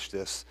accomplish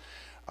this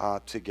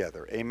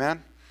together.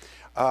 Amen?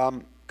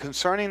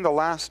 Concerning the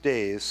last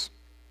days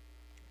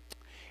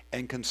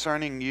and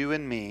concerning you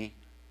and me,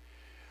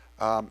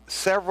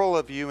 several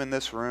of you in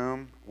this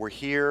room were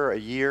here a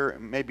year,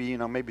 maybe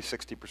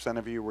 60%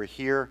 of you were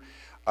here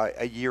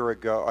a year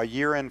ago, a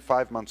year and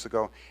 5 months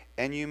ago,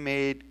 and you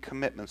made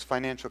commitments,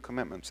 financial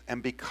commitments.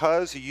 And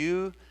because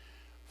you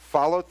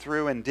followed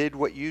through and did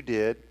what you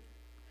did,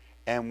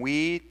 and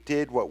we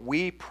did what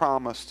we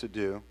promised to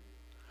do,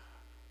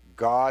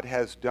 God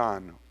has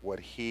done what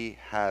he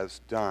has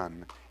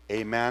done.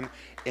 Amen.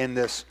 In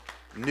this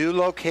new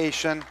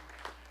location,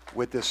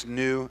 with this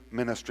new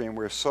ministry, and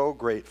we're so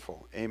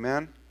grateful.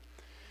 Amen?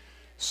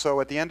 So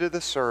at the end of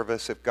the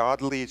service, if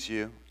God leads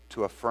you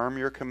to affirm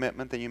your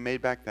commitment that you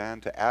made back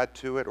then, to add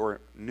to it, or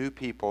new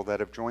people that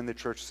have joined the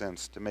church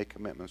since to make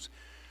commitments,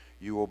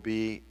 you will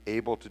be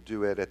able to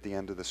do it at the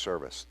end of the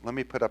service. Let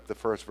me put up the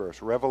first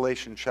verse.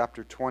 Revelation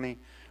chapter 20,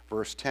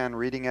 verse 10,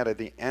 reading out of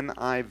the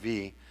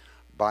NIV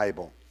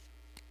Bible.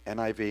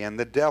 NIV. And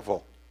the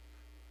devil,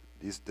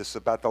 this is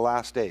about the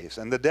last days,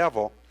 and the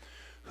devil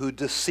who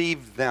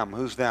deceived them.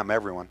 Who's them?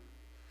 Everyone.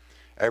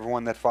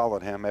 Everyone that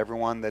followed him,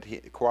 everyone that he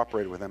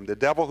cooperated with him. The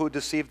devil who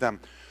deceived them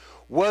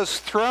was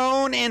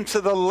thrown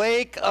into the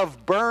lake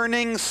of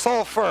burning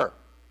sulfur,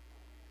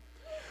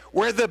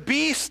 where the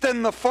beast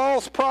and the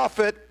false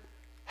prophet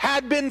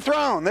had been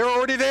thrown. They're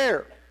already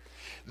there.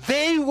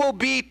 They will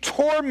be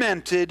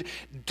tormented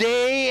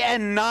day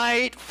and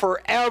night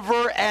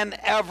forever and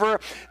ever.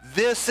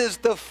 This is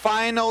the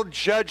final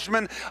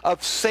judgment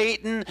of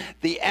Satan,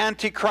 the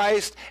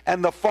Antichrist,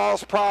 and the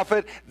false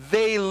prophet.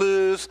 They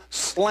lose,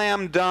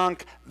 slam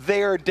dunk,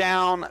 they are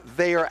down,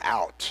 they are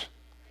out.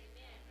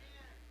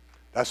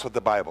 That's what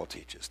the Bible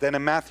teaches. Then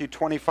in Matthew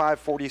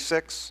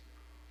 25:46,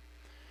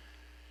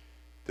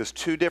 There's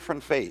two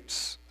different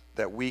fates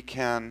that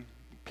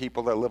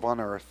people that live on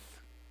earth.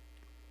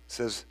 It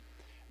says,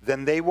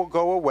 then they will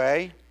go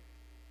away.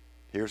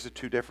 Here's the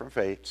two different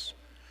fates.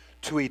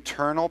 To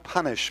eternal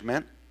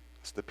punishment.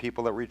 It's the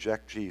people that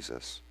reject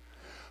Jesus.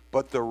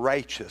 But the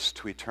righteous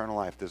to eternal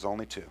life. There's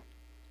only two.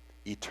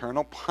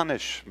 Eternal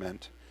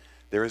punishment.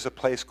 There is a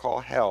place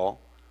called hell.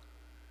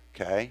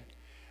 Okay?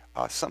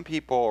 Some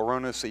people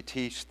erroneously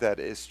teach that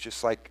it's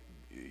just like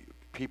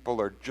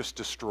people are just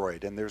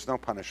destroyed and there's no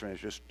punishment,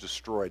 it's just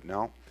destroyed.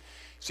 No.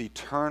 It's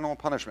eternal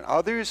punishment.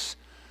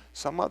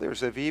 Some others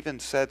have even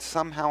said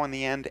somehow in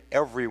the end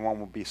everyone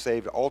will be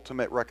saved.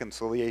 Ultimate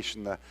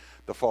reconciliation,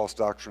 the false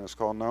doctrine is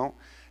called. No.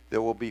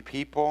 There will be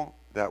people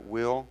that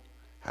will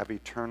have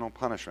eternal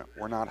punishment.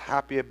 We're not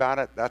happy about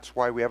it. That's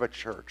why we have a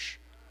church.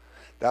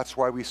 That's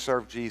why we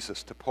serve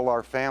Jesus, to pull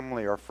our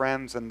family, our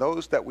friends, and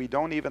those that we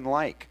don't even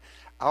like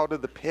out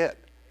of the pit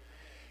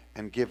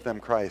and give them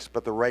Christ,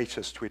 but the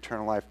righteous to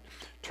eternal life.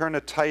 Turn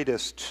to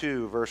Titus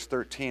 2, verse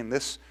 13.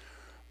 This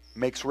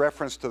makes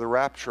reference to the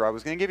rapture. I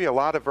was going to give you a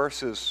lot of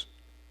verses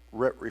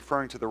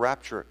referring to the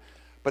rapture,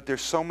 but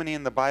there's so many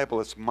in the Bible,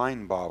 it's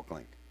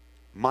mind-boggling.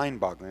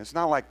 Mind-boggling. It's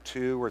not like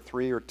 2 or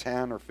 3 or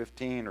 10 or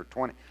 15 or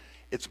 20.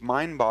 It's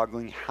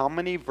mind-boggling how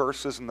many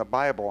verses in the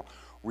Bible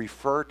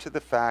refer to the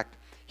fact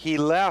he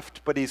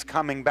left, but he's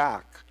coming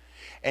back.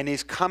 And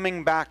he's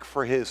coming back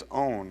for his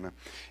own.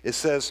 It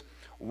says,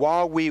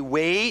 while we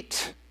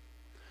wait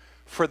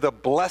for the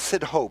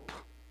blessed hope,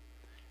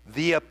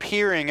 the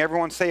appearing,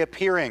 everyone say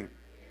appearing,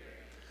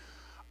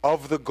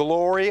 of the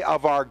glory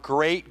of our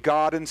great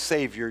God and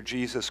Savior,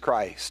 Jesus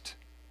Christ.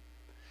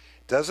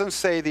 It doesn't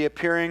say the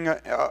appearing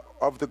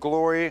of the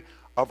glory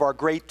of our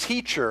great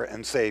teacher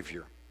and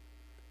Savior,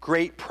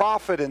 great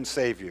prophet and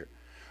Savior,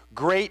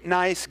 great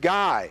nice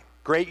guy,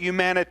 great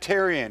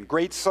humanitarian,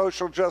 great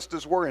social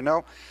justice warrior.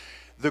 No,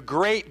 the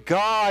great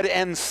God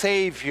and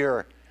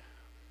Savior,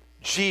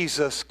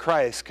 Jesus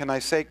Christ. Can I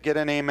say, get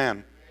an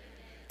amen?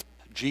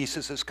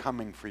 Jesus is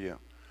coming for you.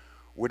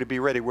 We're to be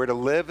ready. We're to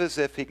live as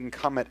if he can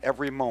come at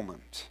every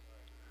moment.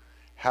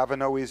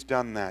 Haven't always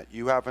done that.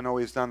 You haven't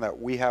always done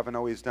that. We haven't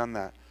always done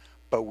that.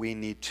 But we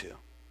need to.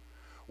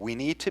 We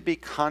need to be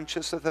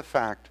conscious of the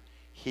fact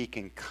he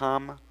can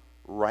come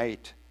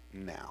right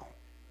now.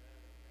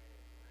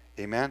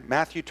 Amen.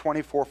 Matthew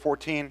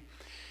 24:14.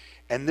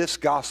 And this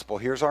gospel,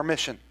 here's our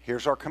mission,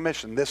 here's our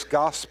commission. This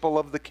gospel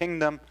of the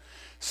kingdom,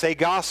 say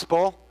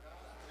gospel,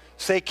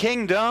 say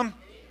kingdom,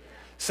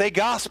 say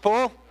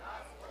gospel,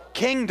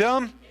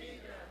 kingdom,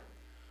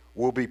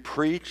 will be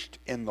preached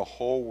in the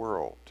whole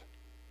world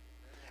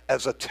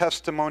as a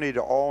testimony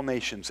to all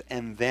nations.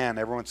 And then,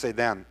 everyone say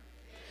then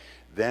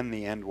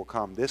the end will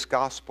come. This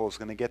gospel is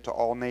going to get to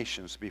all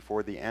nations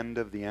before the end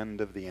of the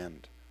end of the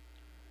end.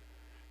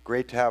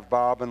 Great to have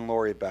Bob and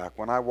Lori back.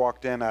 When I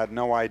walked in, I had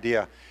no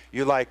idea.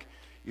 You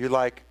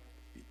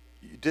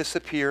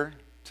disappear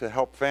to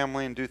help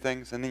family and do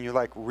things, and then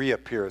you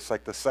reappear. It's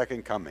like the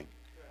second coming.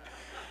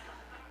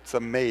 It's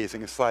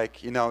amazing. It's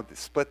like,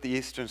 split the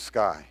eastern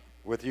sky.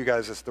 With you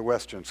guys, it's the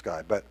western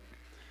sky. But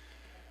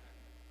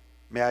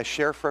may I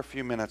share for a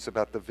few minutes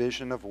about the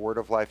vision of Word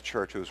of Life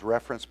Church? It was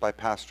referenced by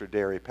Pastor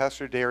Derry.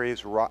 Pastor Derry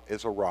is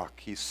a rock.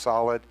 He's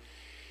solid.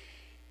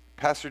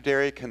 Pastor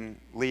Derry can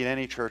lead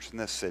any church in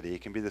this city. He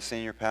can be the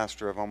senior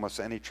pastor of almost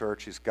any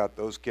church. He's got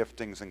those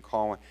giftings and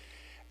calling.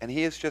 And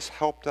he has just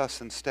helped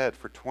us instead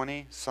for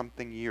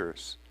 20-something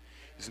years.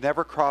 He's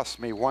never crossed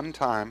me one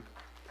time.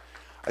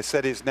 I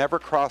said he's never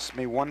crossed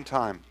me one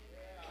time.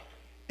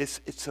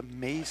 It's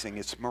amazing.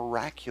 It's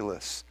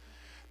miraculous.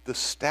 The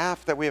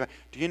staff that we have.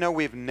 Do you know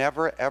we've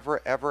never,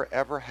 ever, ever,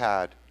 ever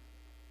had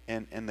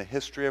in the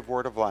history of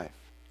Word of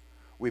Life,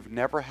 we've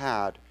never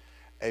had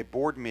a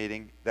board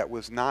meeting that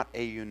was not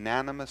a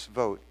unanimous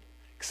vote,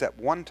 except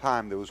one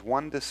time there was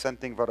one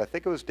dissenting vote. I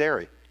think it was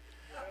Derry.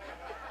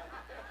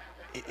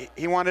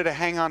 He wanted to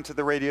hang on to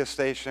the radio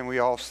station. We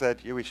all said,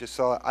 yeah, we should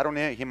sell it. I don't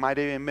know. He might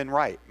have even been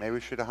right. Maybe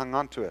we should have hung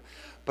on to it.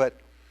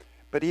 But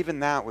even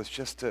that was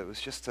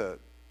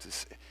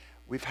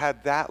we've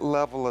had that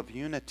level of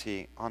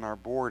unity on our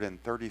board in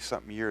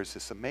 30-something years.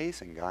 It's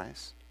amazing,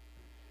 guys.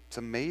 It's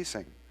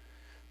amazing,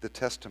 the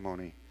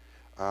testimony.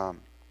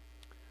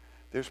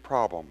 There's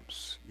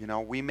problems.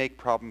 We make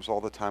problems all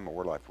the time at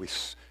Word Life. We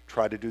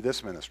try to do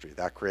this ministry.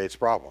 That creates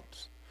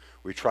problems.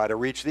 We try to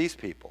reach these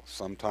people.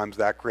 Sometimes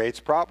that creates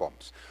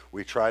problems.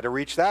 We try to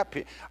reach that.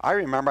 I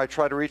remember I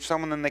tried to reach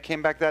someone and they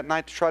came back that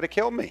night to try to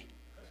kill me.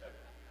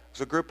 It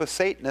was a group of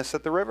Satanists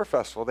at the River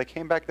Festival. They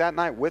came back that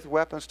night with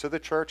weapons to the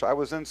church. I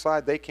was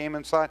inside. They came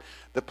inside.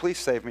 The police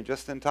saved me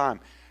just in time.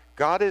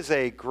 God is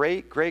a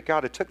great, great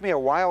God. It took me a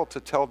while to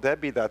tell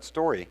Debbie that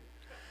story.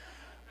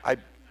 I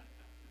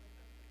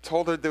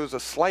told her there was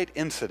a slight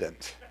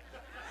incident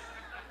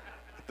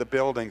at the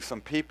building. Some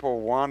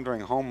people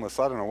wandering homeless.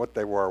 I don't know what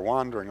they were,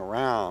 wandering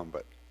around,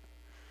 but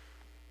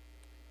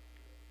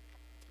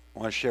I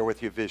want to share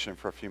with you a vision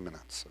for a few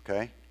minutes,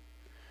 okay?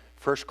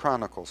 1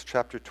 Chronicles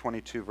chapter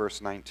 22,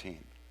 verse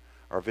 19.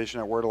 Our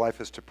vision at Word of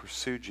Life is to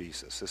pursue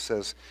Jesus. It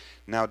says,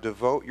 now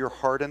devote your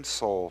heart and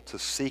soul to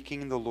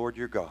seeking the Lord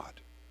your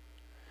God.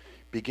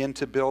 begin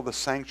to build the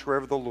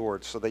sanctuary of the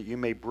Lord, so that you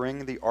may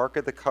bring the ark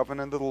of the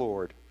covenant of the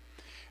Lord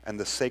and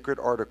the sacred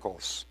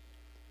articles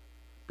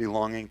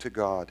belonging to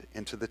God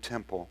into the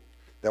temple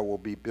that will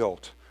be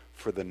built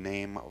for the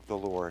name of the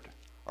Lord.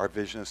 Our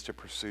vision is to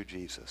pursue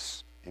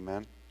Jesus.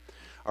 Amen.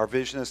 Our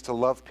vision is to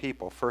love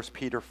people. 1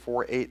 Peter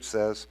 4:8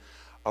 says,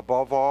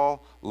 above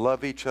all,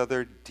 love each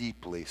other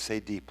deeply. Say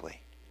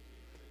deeply.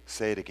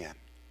 Say it again.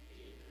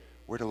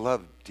 We're to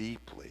love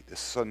deeply.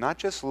 So not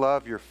just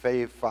love your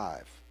fave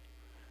five.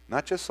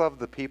 Not just love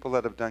the people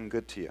that have done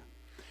good to you,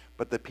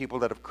 but the people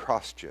that have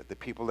crossed you, the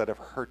people that have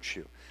hurt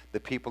you, the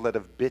people that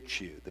have bit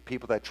you, the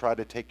people that try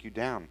to take you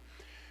down.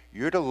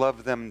 You're to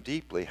love them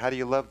deeply. How do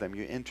you love them?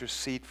 You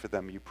intercede for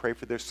them. You pray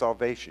for their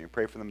salvation. You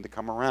pray for them to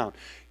come around.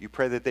 You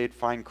pray that they'd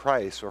find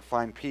Christ or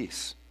find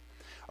peace.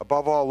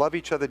 Above all, love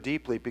each other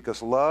deeply,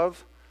 because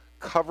love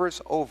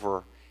covers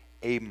over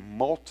a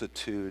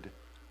multitude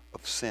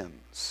of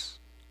sins.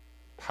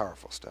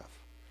 Powerful stuff.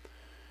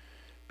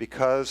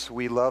 Because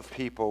we love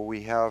people,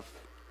 we have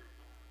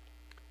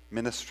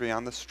ministry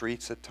on the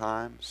streets at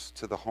times,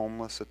 to the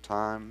homeless at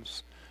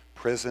times,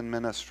 prison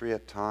ministry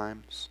at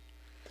times.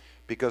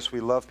 Because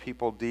we love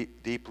people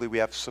deeply, we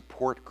have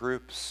support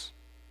groups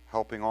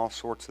helping all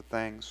sorts of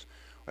things.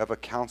 We have a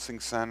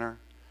counseling center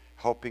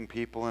helping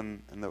people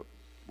in the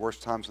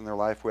worst times in their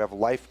life. We have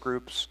life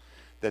groups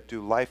that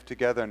do life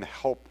together and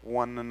help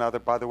one another.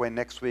 By the way,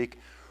 next week,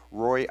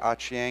 Roy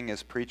Achieng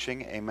is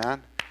preaching.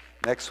 Amen.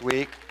 Next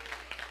week.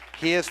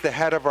 He is the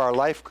head of our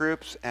life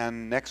groups,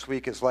 and next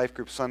week is Life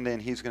Group Sunday,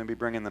 and he's going to be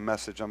bringing the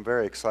message. I'm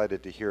very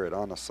excited to hear it,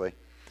 honestly.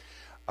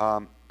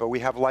 But we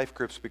have life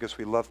groups because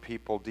we love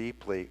people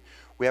deeply.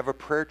 We have a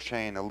prayer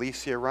chain.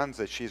 Alicia runs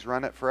it. She's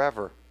run it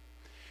forever.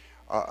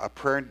 A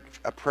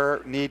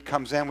prayer need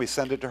comes in, we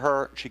send it to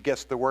her. She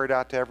gets the word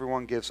out to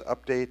everyone, gives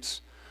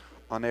updates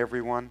on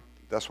everyone.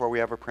 That's why we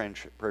have a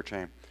prayer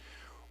chain.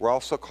 We're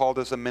also called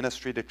as a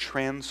ministry to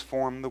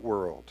transform the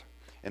world.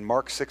 In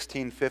Mark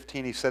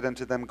 16:15, he said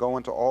unto them, go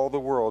into all the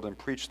world and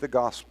preach the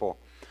gospel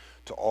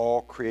to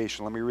all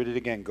creation. Let me read it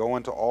again. Go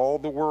into all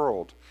the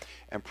world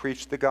and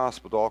preach the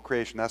gospel to all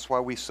creation. That's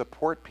why we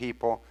support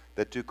people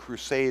that do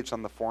crusades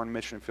on the foreign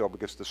mission field,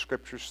 because the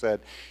scripture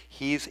said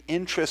he's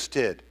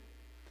interested.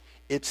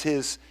 It's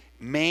his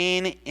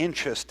main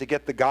interest to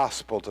get the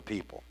gospel to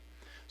people.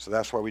 So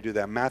that's why we do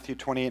that. Matthew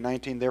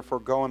 28:19, therefore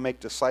go and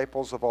make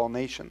disciples of all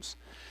nations,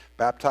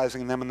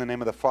 baptizing them in the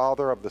name of the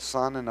Father, of the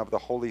Son, and of the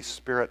Holy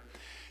Spirit.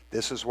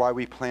 This is why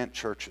we plant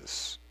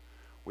churches.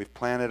 We've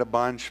planted a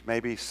bunch,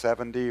 maybe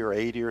 70 or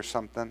 80 or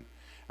something,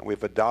 and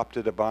we've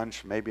adopted a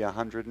bunch, maybe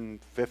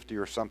 150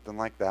 or something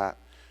like that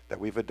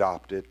we've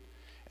adopted,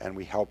 and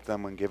we help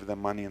them and give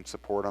them money and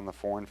support on the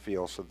foreign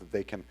field so that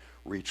they can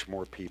reach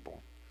more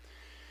people.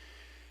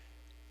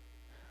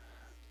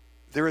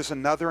 There is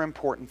another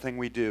important thing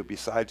we do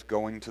besides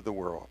going to the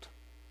world.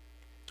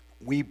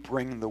 We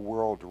bring the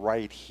world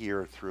right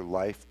here through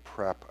Life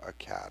Prep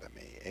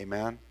Academy.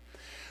 Amen?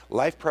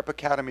 Life Prep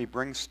Academy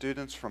brings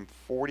students from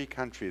 40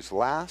 countries.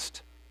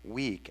 Last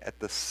week at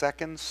the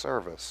second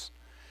service,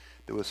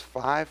 there was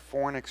 5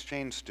 foreign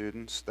exchange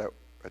students that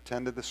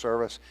attended the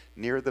service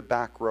near the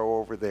back row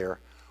over there.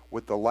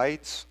 With the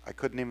lights, I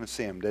couldn't even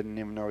see them, didn't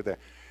even know they're there.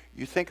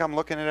 You think I'm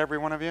looking at every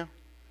one of you?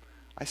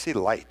 I see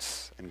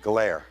lights and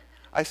glare.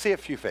 I see a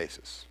few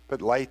faces,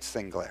 but lights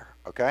and glare,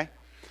 okay?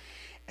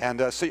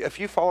 And so if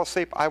you fall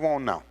asleep, I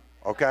won't know,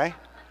 okay?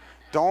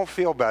 Don't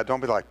feel bad.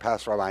 Don't be like,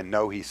 Pastor Rob, I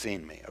know he's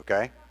seen me,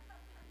 okay?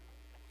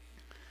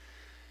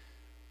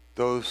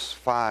 Those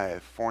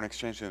 5 foreign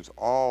exchange students,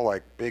 all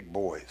like big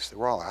boys. They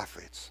were all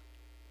athletes.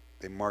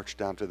 They marched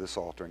down to this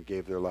altar and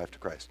gave their life to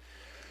Christ.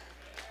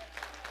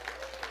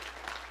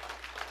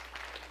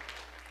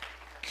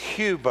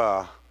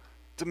 Cuba,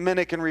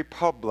 Dominican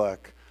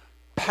Republic,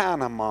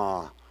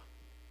 Panama,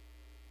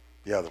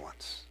 the other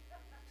ones.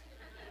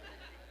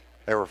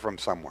 They were from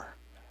somewhere.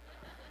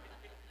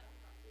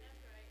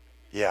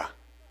 Yeah.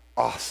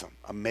 Awesome.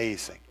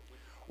 Amazing.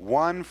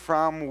 One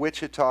from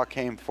Wichita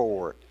came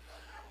forward.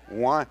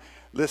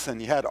 Listen,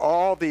 you had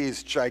all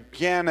these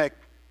gigantic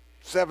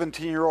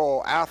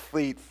 17-year-old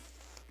athlete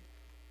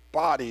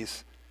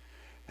bodies,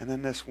 and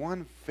then this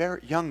one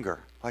very younger,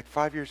 like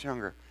 5 years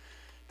younger,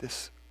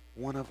 this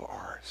one of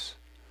ours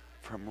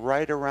from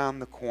right around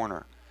the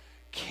corner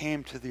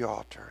came to the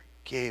altar,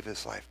 gave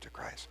his life to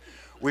Christ.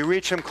 We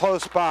reach him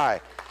close by,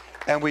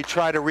 and we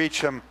try to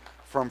reach him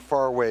from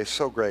far away.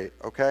 So great,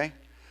 okay?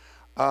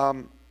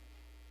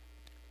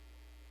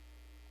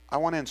 I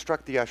want to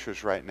instruct the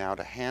ushers right now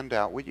to hand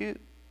out. Would you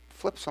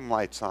flip some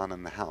lights on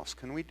in the house?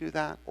 Can we do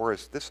that? Or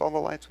is this all the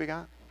lights we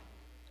got?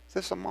 Is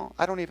this them all?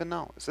 I don't even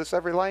know. Is this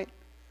every light?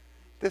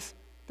 This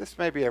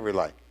may be every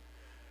light.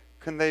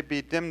 Can they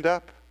be dimmed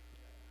up?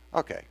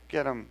 Okay,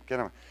 get them.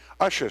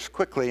 Ushers,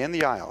 quickly in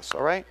the aisles,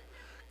 all right?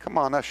 Come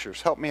on,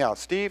 ushers, help me out.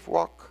 Steve,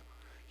 walk.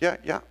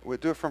 Yeah, we'll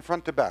do it from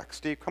front to back.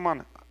 Steve, come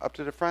on, up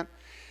to the front.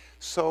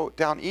 So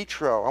down each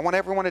row, I want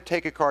everyone to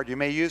take a card. You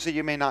may use it,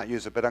 you may not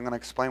use it, but I'm going to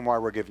explain why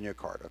we're giving you a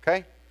card,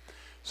 okay?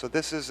 So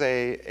this is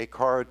a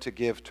card to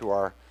give to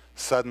our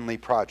Suddenly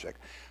project.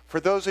 For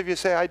those of you who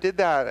say, I did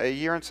that a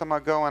year and some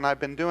ago and I've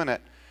been doing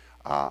it,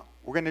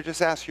 we're going to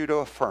just ask you to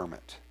affirm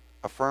it.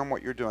 Affirm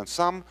what you're doing.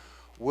 Some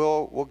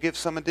will give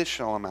some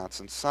additional amounts,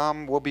 and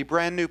some will be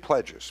brand new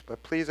pledges.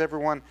 But please,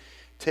 everyone,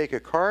 take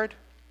a card.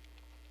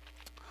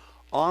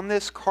 On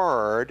this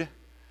card,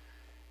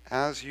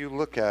 as you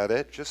look at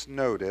it, just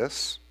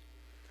notice,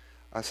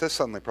 it says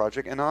Suddenly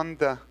Project, and on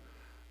the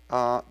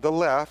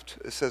left,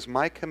 it says,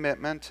 My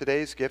Commitment,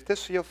 Today's Gift.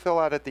 This you'll fill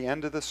out at the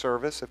end of the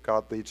service if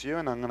God leads you,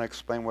 and I'm going to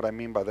explain what I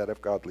mean by that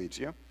if God leads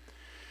you.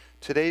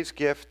 Today's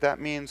gift, that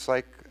means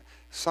like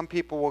some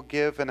people will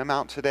give an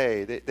amount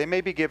today. They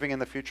may be giving in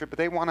the future, but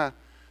they want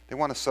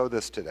to sow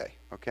this today,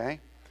 okay?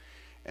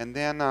 And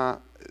then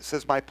it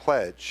says My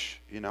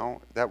Pledge.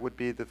 That would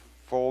be the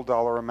full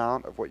dollar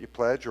amount of what you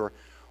pledge, or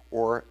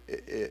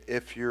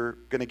if you're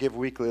going to give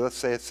weekly, let's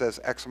say it says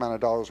X amount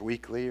of dollars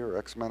weekly or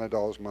X amount of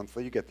dollars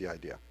monthly. You get the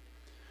idea.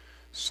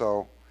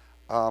 So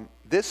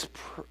this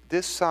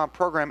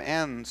program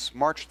ends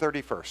March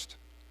 31st.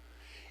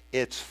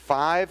 It's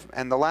 5,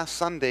 and the last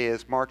Sunday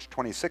is March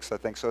 26th, I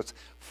think. So it's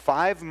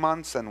 5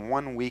 months and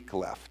 1 week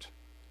left.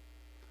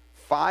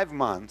 5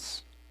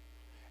 months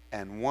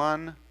and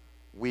 1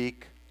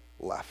 week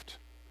left.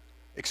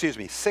 Excuse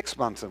me, 6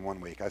 months and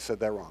 1 week. I said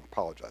that wrong.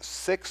 Apologize.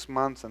 6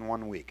 months and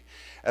 1 week.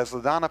 As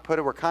LaDonna put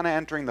it, we're kind of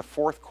entering the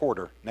fourth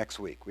quarter next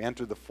week. We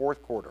enter the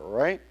fourth quarter, all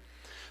right?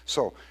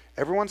 So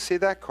everyone see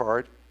that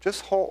card.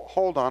 Just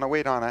hold on,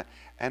 wait on it,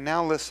 and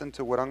now listen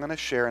to what I'm going to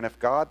share. And if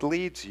God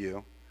leads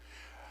you,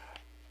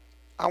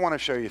 I want to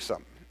show you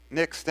something.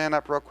 Nick, stand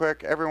up real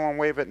quick. Everyone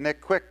wave at Nick.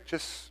 Quick,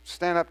 just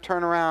stand up,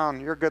 turn around.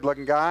 You're a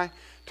good-looking guy.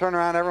 Turn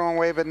around, everyone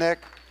wave at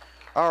Nick.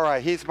 All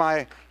right, he's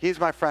my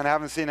friend. I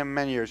haven't seen him in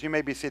many years. You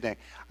may be sitting.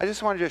 I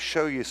just wanted to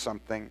show you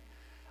something.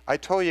 I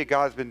told you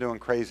God's been doing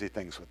crazy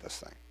things with this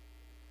thing,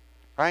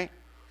 right?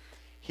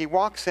 He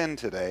walks in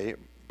today.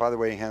 By the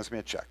way, he hands me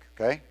a check,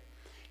 okay?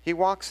 He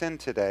walks in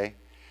today,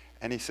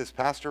 and he says,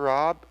 Pastor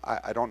Rob,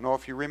 I don't know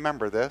if you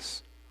remember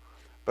this,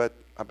 but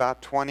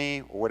about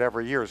 20 or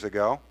whatever years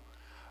ago,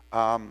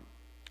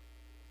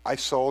 I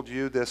sold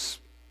you this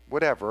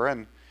whatever,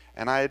 and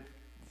I had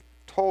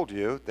told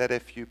you that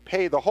if you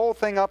pay the whole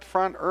thing up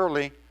front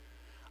early,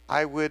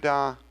 I would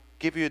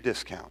give you a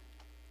discount.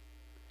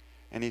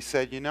 And he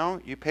said,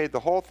 you paid the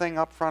whole thing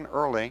up front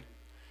early,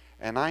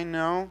 and I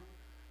know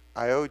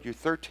I owed you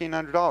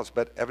 $1,300,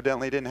 but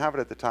evidently didn't have it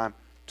at the time.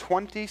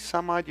 20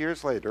 some odd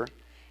years later,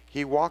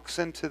 he walks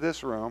into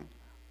this room.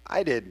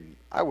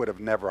 I would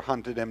have never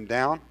hunted him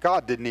down.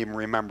 God didn't even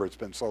remember, it's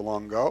been so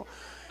long ago.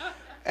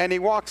 And he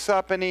walks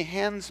up and he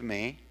hands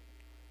me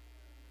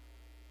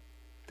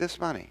this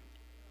money.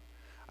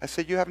 I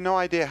said, you have no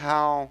idea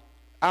how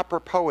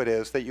apropos it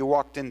is that you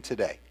walked in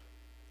today.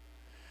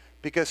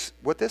 Because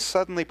with this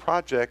Suddenly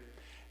Project,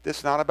 this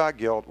is not about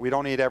guilt. We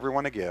don't need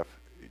everyone to give.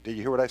 Did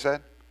you hear what I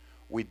said?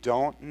 We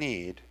don't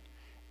need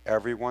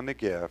everyone to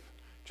give,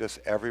 just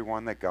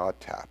everyone that God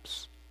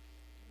taps.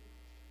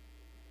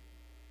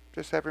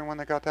 Just everyone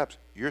that God taps.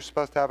 You're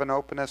supposed to have an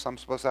openness. I'm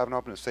supposed to have an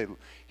openness. Say,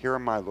 here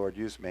am I, Lord.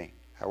 Use me,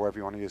 however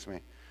you want to use me.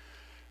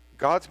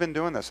 God's been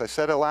doing this. I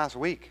said it last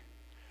week.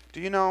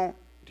 Do you know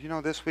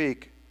this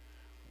week,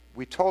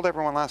 we told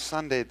everyone last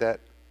Sunday that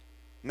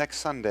next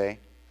Sunday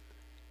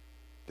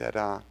that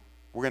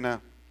we're going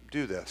to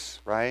do this,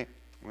 right?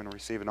 We're going to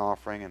receive an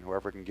offering, and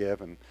whoever can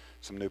give, and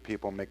some new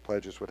people make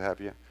pledges, what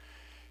have you.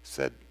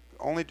 Said,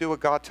 only do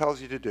what God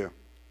tells you to do.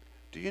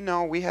 Do you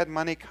know we had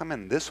money come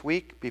in this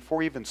week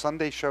before even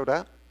Sunday showed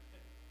up?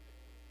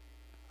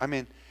 I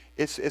mean,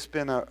 it's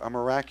been a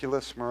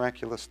miraculous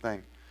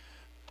thing.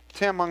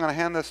 Tim, I'm going to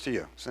hand this to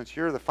you. Since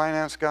you're the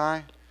finance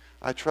guy,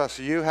 I trust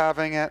you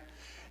having it.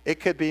 It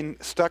could be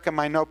stuck in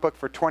my notebook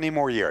for 20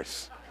 more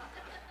years.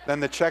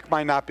 Then the check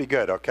might not be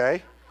good,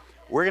 okay?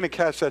 We're going to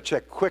cash that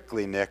check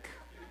quickly, Nick.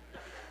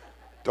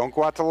 Don't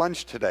go out to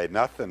lunch today,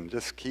 nothing.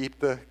 Just keep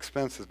the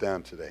expenses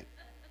down today.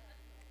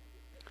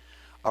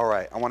 All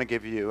right, I want to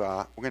give you,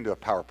 we're going to do a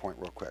PowerPoint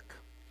real quick.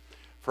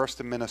 First,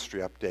 the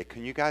ministry update.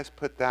 Can you guys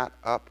put that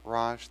up,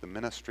 Raj, the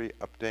ministry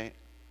update?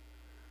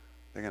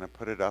 They're going to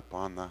put it up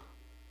on the,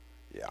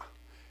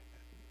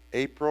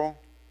 April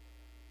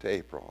to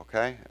April,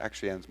 okay?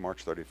 Actually ends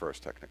March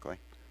 31st, technically.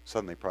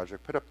 Suddenly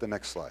Project. Put up the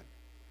next slide.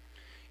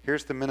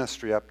 Here's the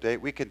ministry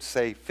update. We could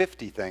say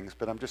 50 things,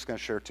 but I'm just going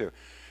to share 2.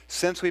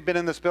 Since we've been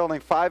in this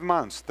building 5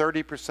 months,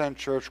 30%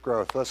 church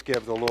growth. Let's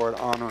give the Lord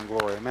honor and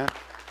glory, amen?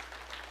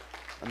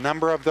 A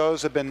number of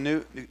those have been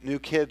new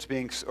kids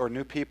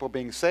new people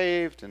being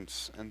saved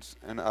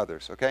and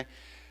others, okay?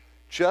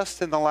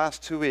 Just in the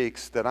last 2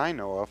 weeks that I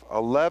know of,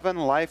 11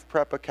 Life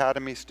Prep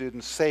Academy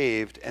students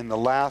saved in the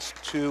last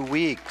 2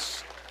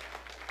 weeks.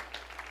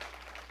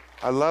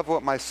 I love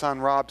what my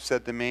son Rob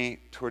said to me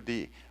toward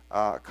the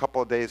a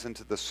couple of days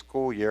into the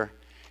school year.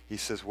 He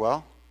says,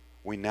 well,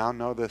 we now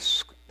know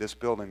this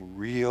building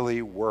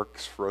really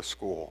works for a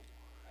school.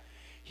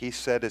 He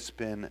said it's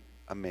been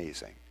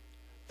amazing.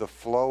 The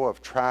flow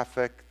of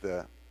traffic,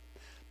 the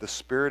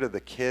spirit of the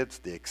kids,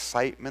 the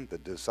excitement, the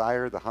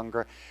desire, the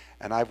hunger,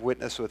 and I've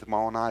witnessed with my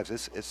own eyes.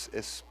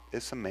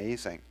 It's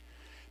amazing.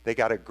 They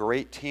got a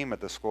great team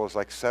at the school. It's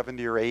like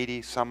 70 or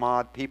 80 some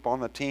odd people on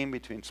the team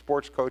between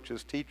sports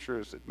coaches,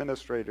 teachers,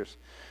 administrators.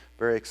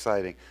 Very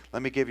exciting.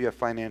 Let me give you a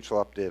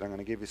financial update. I'm going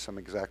to give you some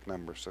exact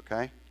numbers,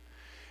 okay?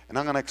 And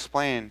I'm going to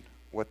explain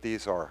what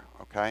these are,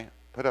 okay?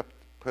 Put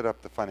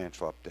up the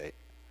financial update.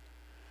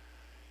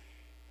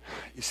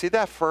 You see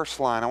that first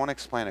line? I want to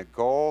explain it.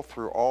 Goal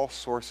through all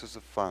sources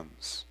of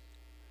funds.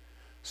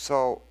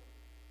 So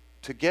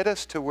to get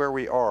us to where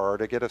we are,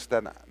 to get us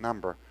that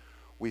number,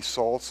 we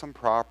sold some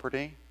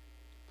property.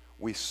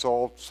 We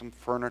sold some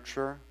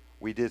furniture.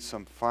 We did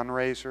some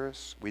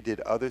fundraisers. We did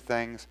other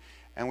things.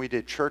 And we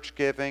did church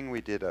giving.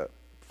 We did a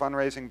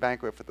fundraising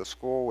banquet for the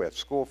school. We had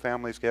school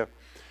families give.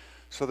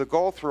 So the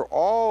goal through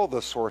all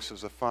the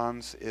sources of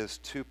funds is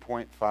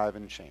 2.5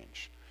 and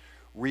change.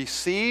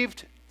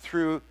 Received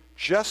through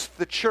just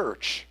the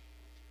church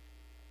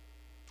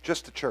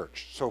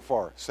so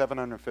far,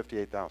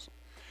 758,000.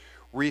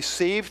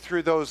 Received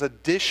through those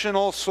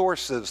additional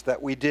sources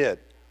that we did.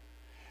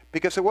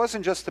 Because it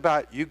wasn't just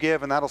about you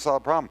give and that'll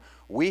solve the problem.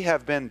 We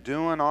have been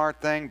doing our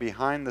thing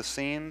behind the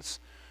scenes,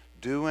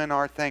 doing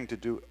our thing to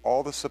do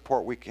all the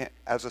support we can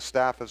as a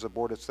staff, as a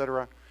board,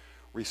 etc.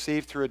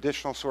 Received through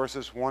additional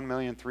sources,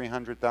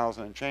 1,300,000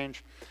 and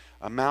change.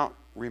 Amount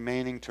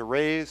remaining to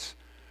raise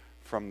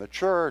from the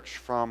church,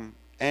 from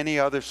any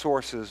other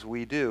sources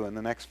we do in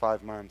the next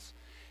 5 months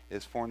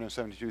is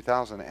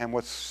 472,000. And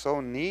what's so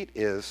neat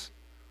is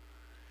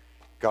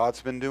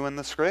God's been doing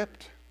the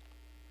script.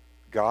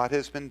 God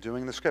has been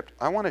doing the script.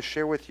 I want to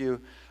share with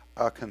you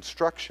a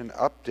construction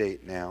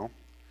update now.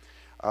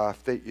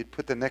 If you'd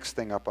put the next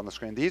thing up on the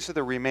screen. These are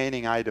the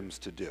remaining items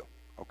to do,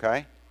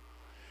 okay?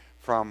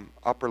 From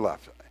upper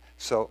left.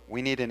 So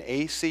we need an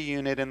AC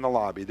unit in the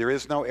lobby. There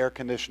is no air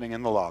conditioning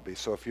in the lobby.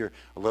 So if you're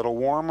a little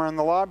warmer in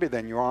the lobby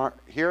than you are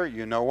here,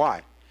 you know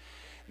why.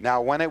 Now,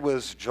 when it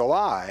was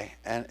July,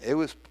 and it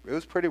was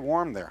pretty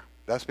warm there.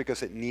 That's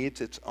because it needs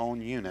its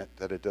own unit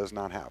that it does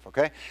not have,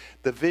 okay?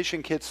 The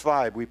Vision Kids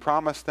slide, we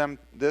promised them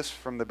this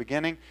from the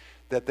beginning,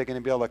 that they're going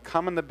to be able to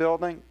come in the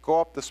building, go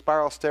up the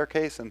spiral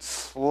staircase, and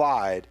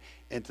slide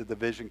into the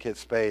Vision Kids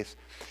space.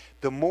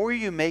 The more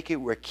you make it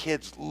where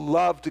kids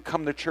love to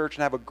come to church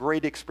and have a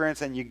great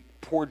experience and you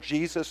pour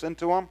Jesus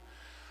into them,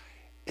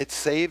 it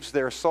saves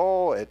their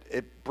soul.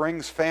 It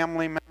brings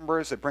family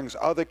members. It brings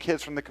other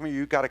kids from the community.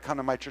 You've got to come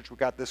to my church. We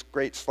got this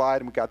great slide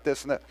and we got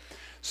this and that.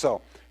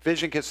 So,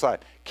 Vision Kids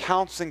slide.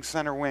 Counseling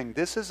Center wing.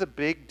 This is a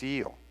big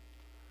deal.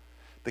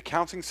 The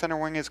Counseling Center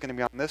wing is going to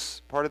be on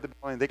this part of the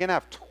building. They're going to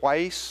have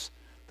twice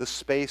the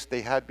space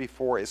they had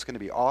before. It's going to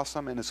be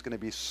awesome, and it's going to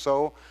be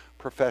so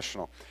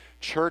professional.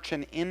 Church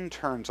and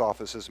interns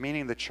offices,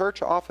 meaning the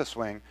church office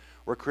wing,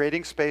 we're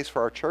creating space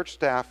for our church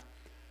staff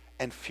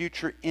and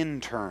future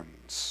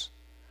interns.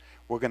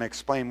 We're going to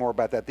explain more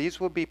about that. These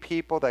will be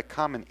people that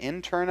come and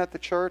intern at the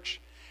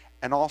church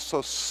and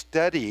also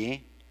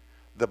study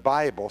the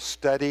Bible,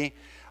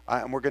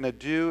 and we're going to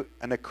do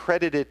an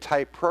accredited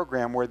type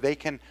program where they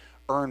can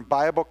earn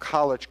Bible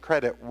college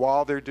credit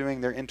while they're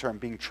doing their intern,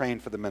 being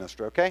trained for the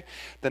ministry, okay?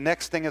 The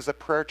next thing is a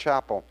prayer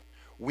chapel.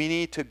 We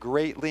need to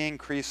greatly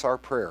increase our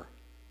prayer.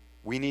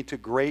 We need to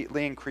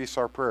greatly increase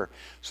our prayer.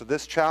 So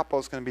this chapel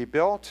is going to be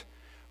built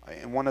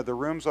in one of the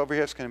rooms over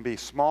here. It's going to be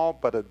small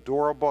but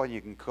adorable.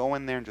 You can go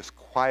in there and just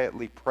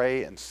quietly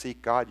pray and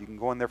seek God. You can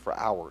go in there for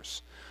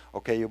hours.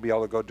 Okay, you'll be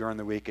able to go during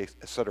the week,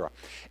 etc.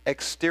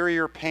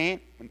 Exterior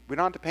paint. We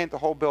don't have to paint the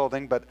whole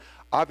building, but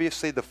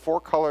obviously the 4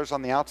 colors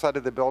on the outside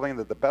of the building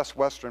that the Best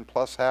Western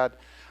Plus had,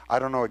 I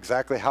don't know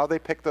exactly how they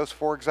picked those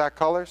 4 exact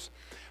colors,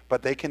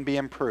 but they can be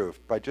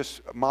improved. By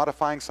just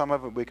modifying some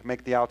of it, we can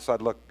make the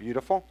outside look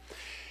beautiful.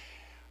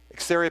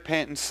 Exterior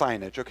paint and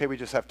signage. Okay, we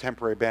just have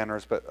temporary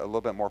banners, but a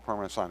little bit more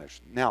permanent signage.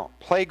 Now,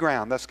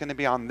 playground. That's going to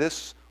be on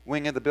this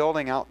wing of the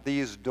building, out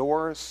these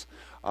doors.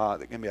 There's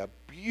going to be a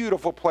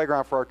beautiful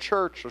playground for our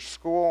church or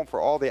school, for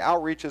all the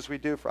outreaches we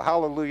do, for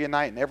Hallelujah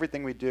Night and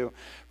everything we do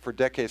for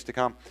decades to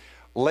come.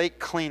 Lake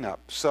cleanup.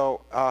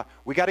 So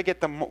we got to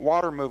get the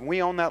water moving.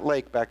 We own that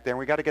lake back there, and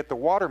we got to get the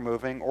water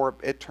moving, or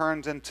it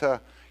turns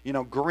into,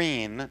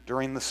 green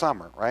during the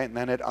summer, right? And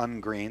then it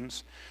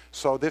ungreens.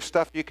 So there's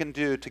stuff you can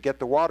do to get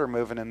the water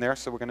moving in there.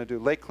 So we're going to do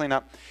lake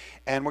cleanup,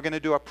 and we're going to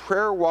do a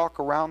prayer walk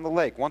around the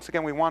lake. Once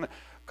again, we want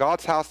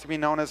God's house to be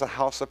known as a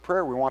house of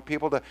prayer. We want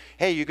people to,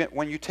 hey,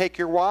 when you take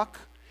your walk,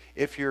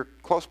 if you're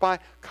close by,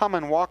 come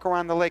and walk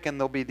around the lake, and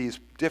there'll be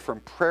these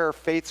different prayer,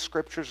 faith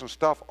scriptures and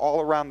stuff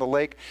all around the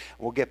lake.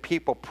 We'll get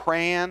people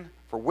praying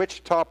for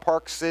Wichita,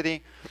 Park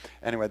City.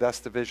 Anyway, that's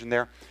the vision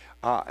there.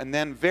 And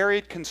then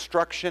varied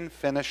construction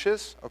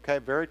finishes, okay,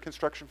 varied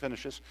construction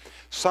finishes.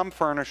 Some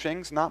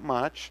furnishings, not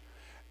much,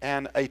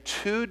 and a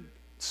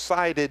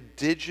 2-sided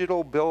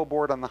digital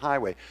billboard on the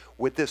highway.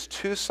 With this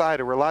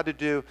 2-sided, we're allowed to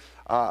do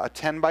a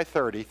 10 by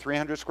 30,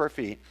 300 square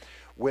feet,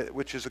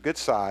 which is a good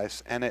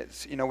size, and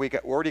it's, we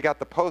already got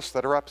the posts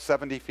that are up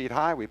 70 feet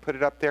high. We put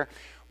it up there.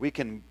 We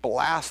can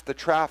blast the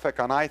traffic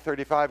on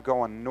I-35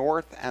 going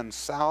north and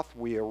south.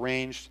 We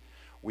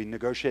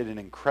negotiated an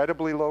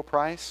incredibly low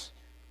price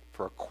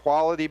for a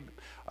quality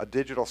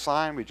digital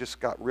sign. We just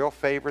got real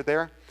favor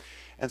there.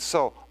 And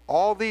so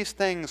All these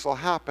things will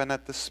happen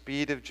at the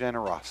speed of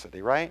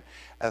generosity, right?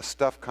 As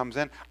stuff comes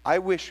in. I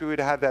wish we would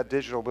have had that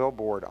digital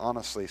billboard,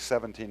 honestly,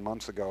 17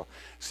 months ago.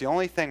 It's the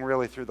only thing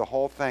really through the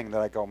whole thing that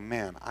I go,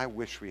 man, I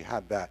wish we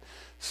had that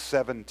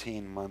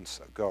 17 months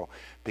ago,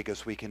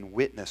 because we can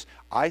witness.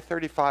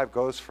 I-35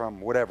 goes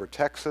from whatever,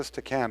 Texas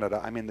to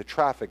Canada. I mean, the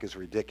traffic is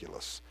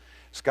ridiculous.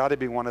 It's got to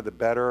be one of the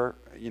better,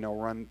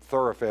 run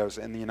thoroughfares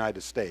in the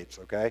United States,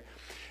 okay?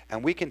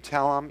 And we can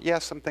tell them,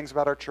 yes, some things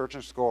about our church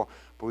and school,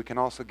 but we can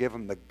also give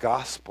them the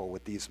gospel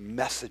with these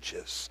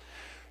messages,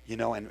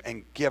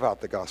 and give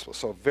out the gospel.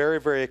 So very,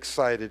 very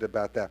excited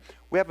about that.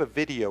 We have a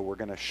video we're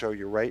going to show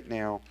you right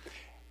now.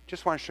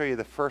 Just want to show you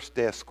the first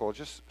day of school,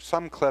 just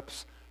some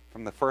clips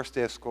from the first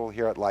day of school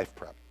here at Life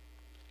Prep.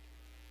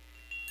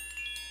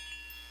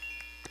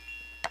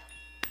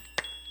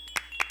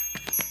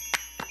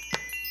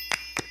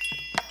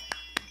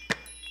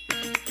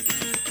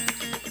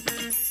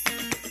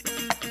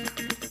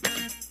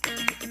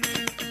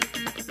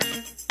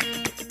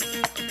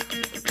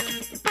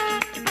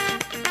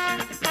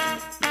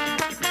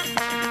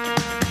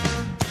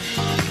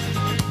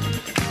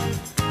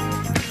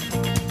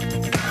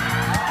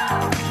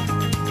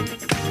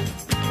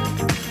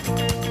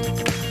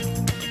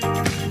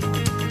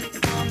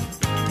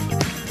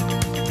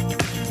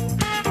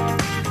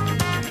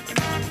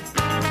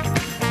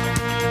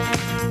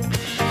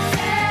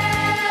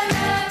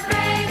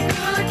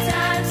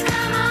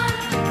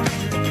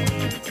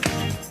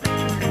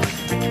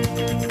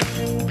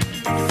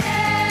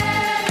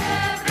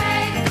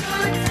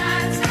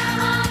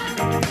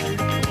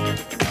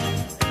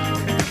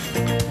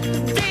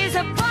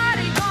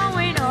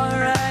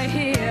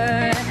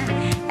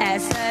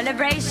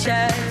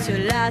 To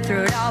laugh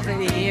through all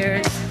the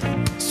years.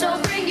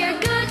 So bring your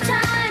good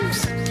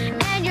times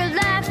and your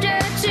laughter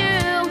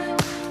too.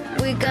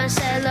 We gonna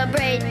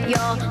celebrate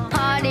your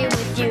party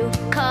with you.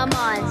 Come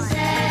on.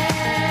 Celebration.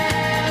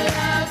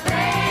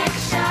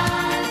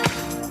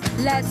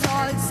 Let's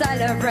all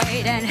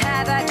celebrate and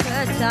have a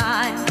good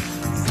time.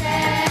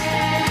 Celebration.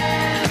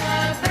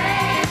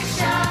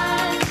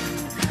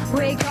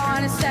 We're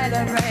gonna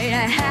celebrate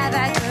and have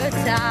a good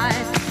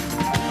time.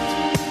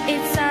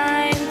 It's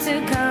time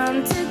to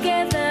come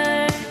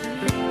together.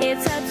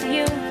 It's up to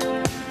you.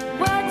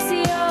 What's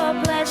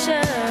your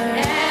pleasure?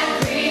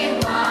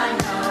 Everyone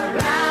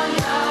around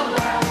the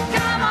world,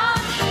 come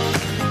on.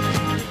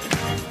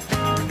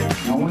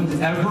 No one's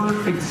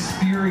ever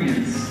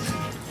experienced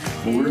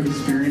what we're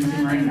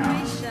experiencing right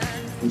now,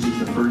 which is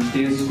the first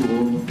day of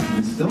school in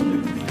this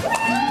building. So,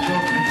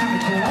 that's kind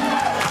of cool.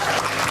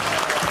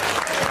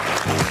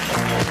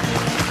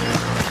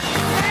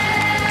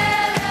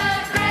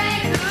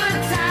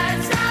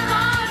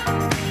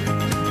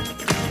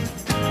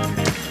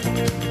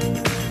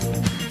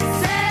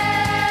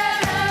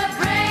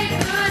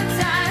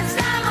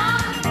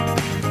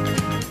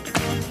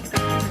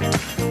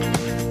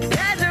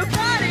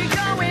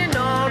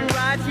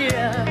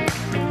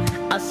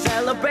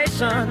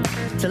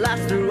 To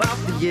last throughout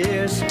the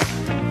years.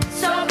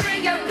 So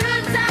bring your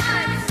good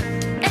times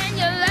and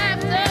your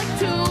laughter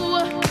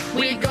too.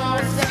 We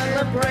gonna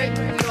celebrate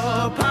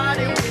your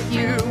party with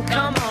you.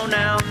 Come on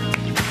now.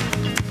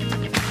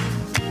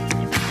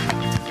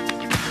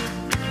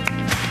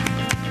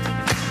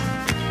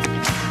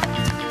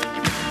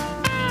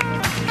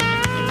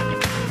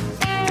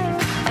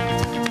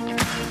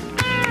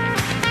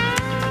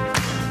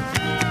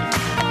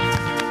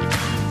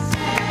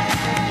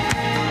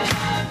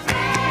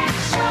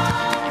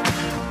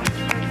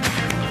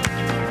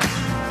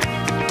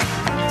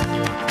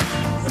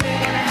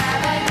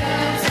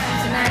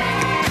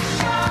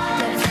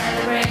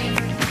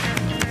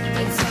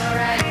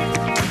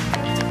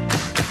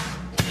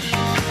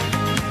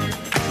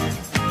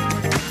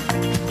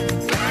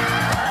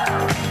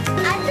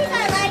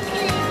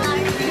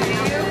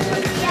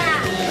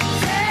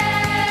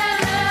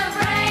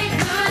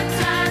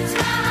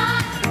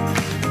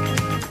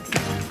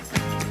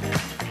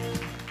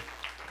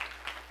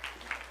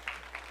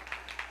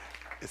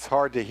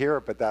 Hard to hear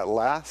it, but that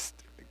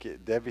last,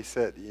 Debbie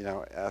said,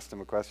 asked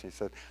him a question. He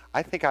said,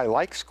 I think I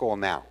like school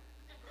now.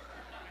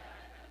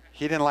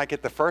 He didn't like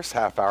it the first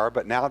half hour,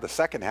 but now the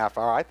second half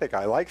hour, I think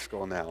I like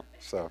school now.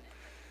 So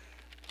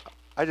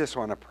I just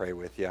want to pray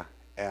with you.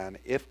 And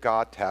if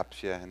God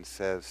taps you and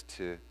says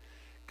to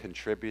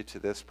contribute to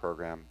this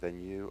program,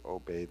 then you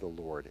obey the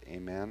Lord.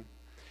 Amen.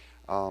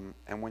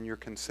 And when you're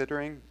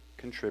considering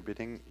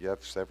contributing, you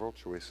have several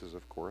choices,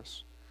 of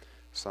course.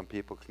 Some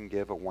people can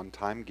give a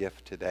one-time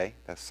gift today.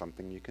 That's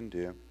something you can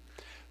do.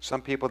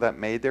 Some people that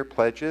made their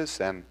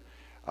pledges and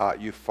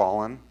you've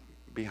fallen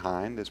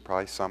behind. There's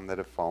probably some that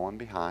have fallen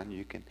behind.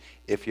 You can,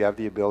 if you have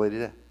the ability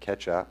to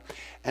catch up.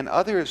 And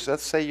others,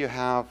 let's say you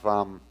have,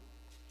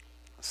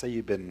 say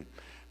you've been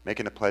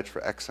making a pledge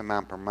for X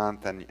amount per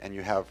month and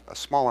you have a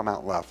small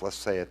amount left. Let's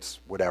say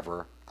it's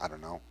whatever, I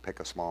don't know, pick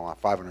a small amount,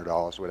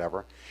 $500,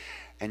 whatever.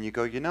 And you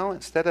go,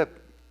 instead of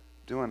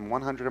doing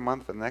 $100 a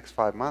month for the next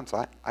 5 months,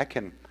 I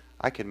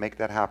can make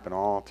that happen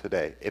all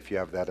today if you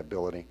have that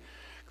ability.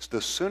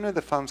 The sooner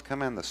the funds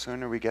come in, the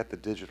sooner we get the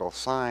digital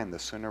sign, the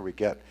sooner we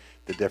get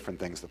the different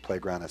things, the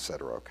playground,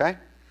 etc., okay?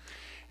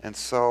 And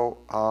so,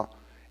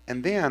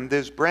 and then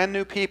there's brand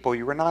new people.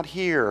 You were not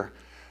here,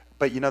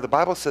 but you know, the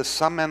Bible says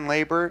some men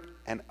labor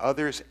and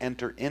others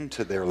enter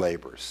into their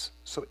labors.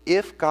 So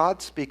if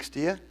God speaks to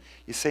you,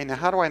 you say, now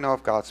how do I know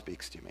if God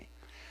speaks to me?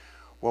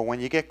 Well,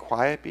 when you get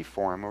quiet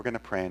before him, we're going to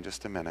pray in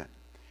just a minute.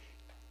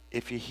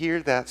 If you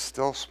hear that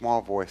still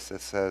small voice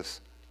that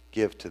says,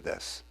 give to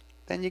this,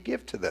 then you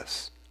give to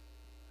this.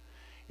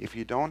 If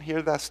you don't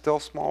hear that still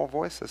small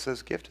voice that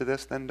says, give to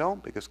this, then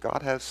don't, because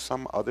God has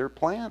some other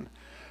plan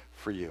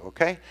for you,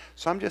 okay?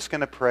 So I'm just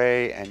going to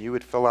pray, and you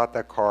would fill out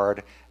that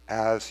card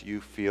as you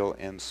feel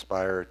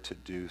inspired to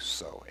do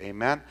so.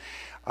 Amen?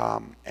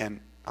 And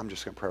I'm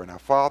just going to pray right now.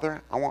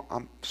 Father,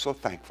 I'm so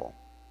thankful.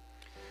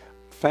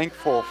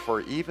 Thankful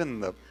for even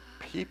the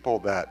people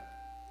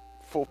that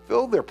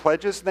fulfilled their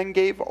pledges, then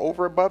gave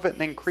over above it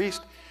and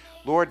increased.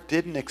 Lord,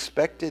 didn't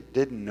expect it,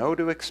 didn't know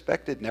to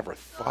expect it, never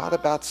thought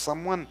about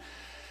someone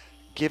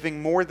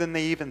giving more than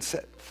they even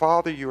said.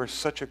 Father, you are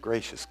such a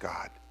gracious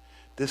God.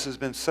 This has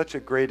been such a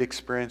great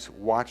experience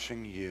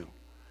watching you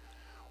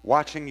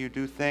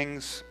do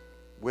things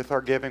with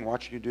our giving,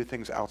 watching you do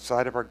things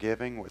outside of our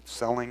giving, with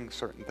selling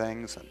certain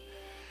things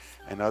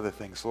and other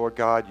things. Lord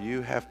God,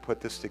 you have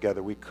put this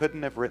together. We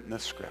couldn't have written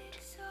this script.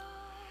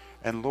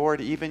 And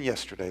Lord, even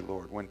yesterday,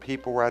 Lord, when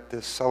people were at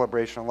this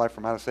celebration of life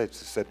from out of state, they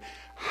said,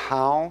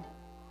 how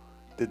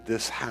did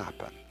this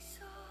happen?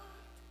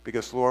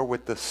 Because Lord,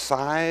 with the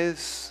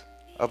size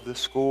of the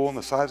school and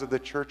the size of the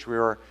church we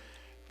are,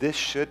 this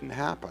shouldn't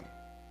happen.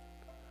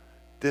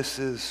 This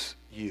is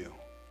you.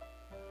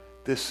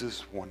 This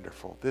is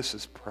wonderful. This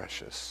is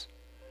precious.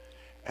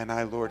 And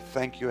I, Lord,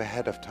 thank you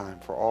ahead of time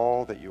for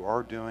all that you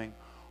are doing,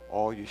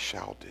 all you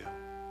shall do.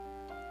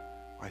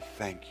 I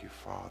thank you,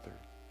 Father.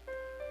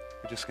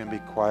 We're just going to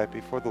be quiet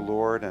before the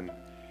Lord, and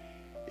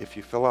if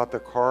you fill out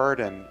the card,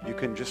 and you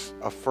can just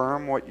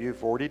affirm what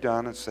you've already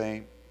done and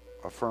say,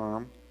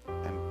 affirm,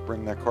 and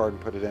bring that card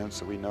and put it in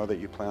so we know that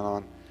you plan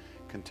on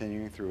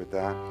continuing through with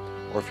that.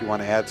 Or if you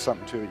want to add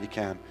something to it, you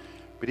can.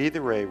 But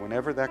either way,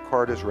 whenever that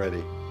card is ready,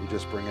 you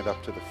just bring it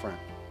up to the front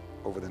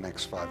over the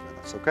next 5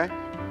 minutes, okay?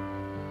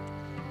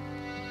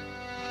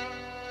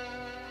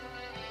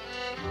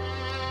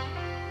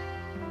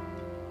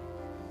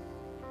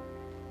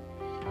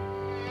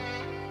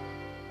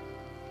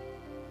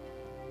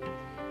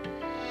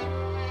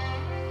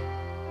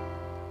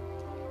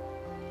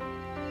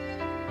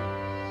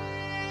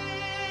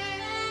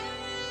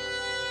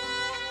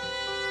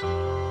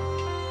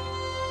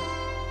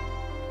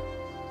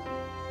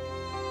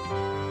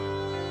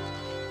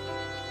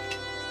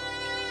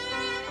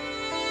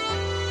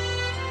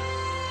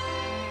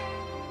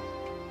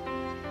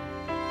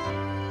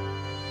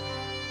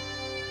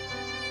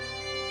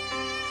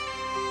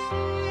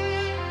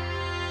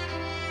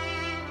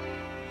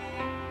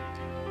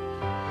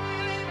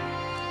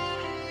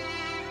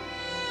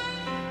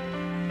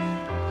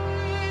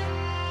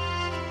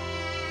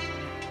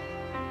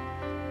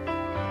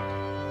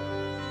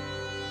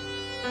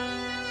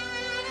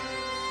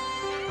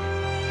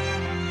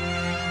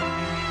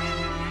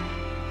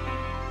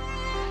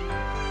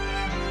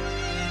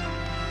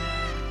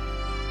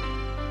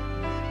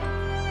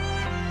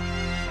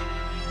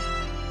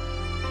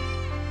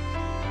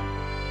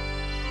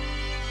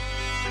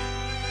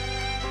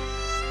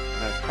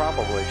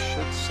 Probably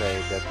should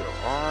say that there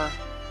are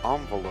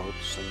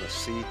envelopes in the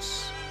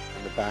seats,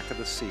 in the back of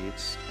the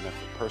seats, and if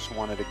the person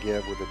wanted to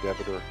give with a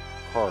debit or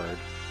card,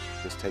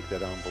 just take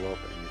that envelope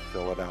and you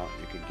fill it out,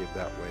 and you can give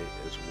that way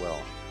as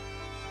well.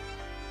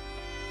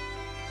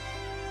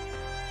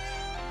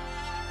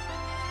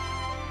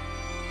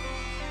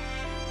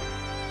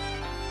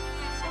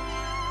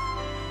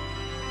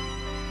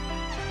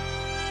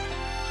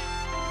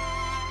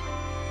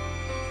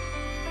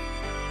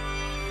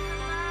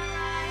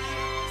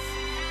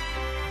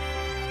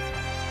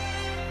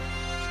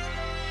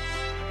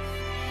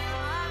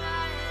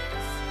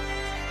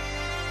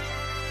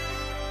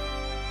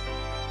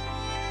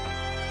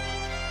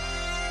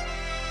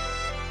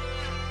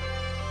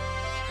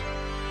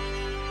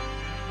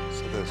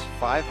 There's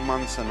 5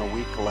 months and a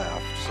week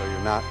left, so you're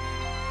not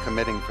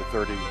committing for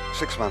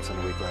 6 months and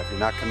a week left. You're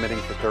not committing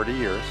for 30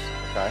 years,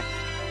 okay?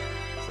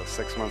 So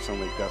 6 months and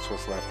a week, that's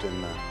what's left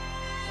in the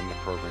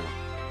program.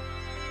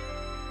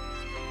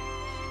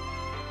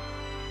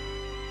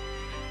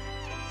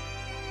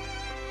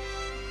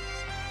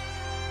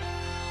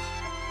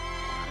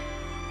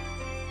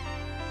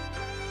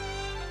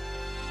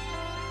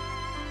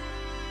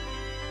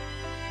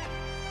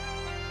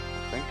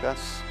 I think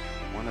that's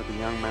one of the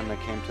young men that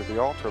came to the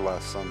altar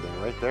last Sunday,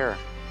 right there.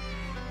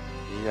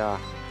 He,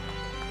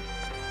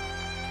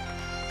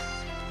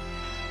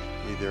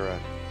 either a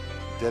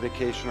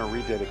dedication or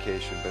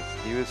rededication, but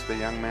he was the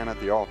young man at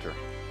the altar.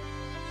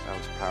 That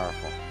was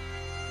powerful.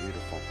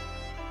 Beautiful.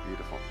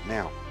 Beautiful.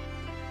 Now,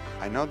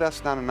 I know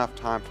that's not enough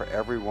time for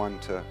everyone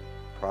to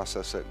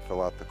process it and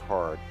fill out the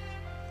card.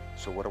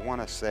 So what I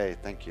want to say,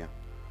 thank you.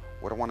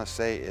 What I want to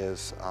say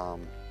is,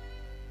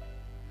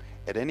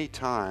 at any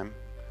time,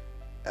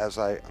 as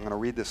I'm going to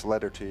read this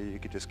letter to you, you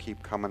could just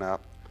keep coming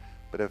up.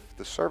 But if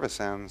the service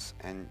ends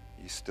and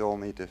you still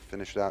need to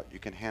finish it out, you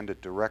can hand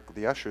it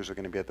directly. The ushers are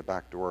going to be at the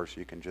back door, so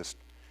you can just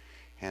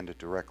hand it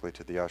directly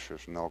to the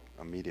ushers, and they'll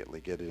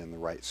immediately get it in the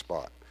right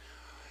spot.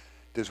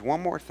 There's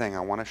one more thing I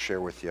want to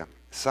share with you.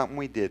 Something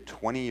we did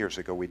 20 years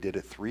ago. We did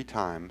it 3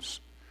 times,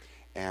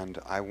 and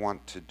I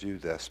want to do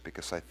this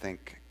because I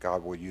think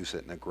God will use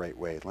it in a great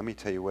way. Let me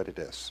tell you what it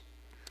is.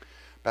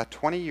 About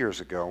 20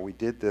 years ago, we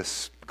did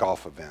this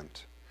golf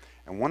event,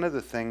 and one of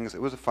the things,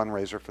 it was a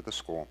fundraiser for the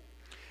school,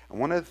 and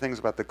one of the things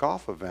about the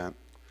golf event,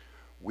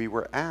 we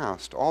were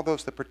asked, all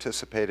those that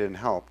participated and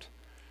helped,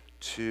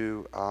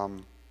 to,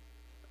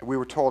 we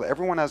were told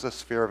everyone has a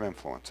sphere of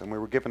influence, and we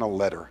were given a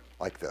letter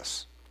like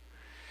this.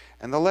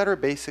 And the letter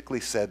basically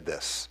said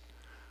this: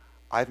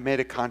 I've made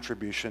a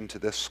contribution to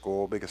this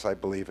school because I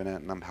believe in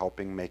it and I'm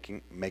helping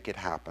make it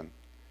happen.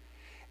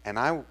 And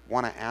I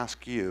want to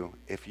ask you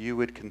if you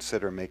would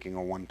consider making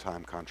a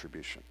one-time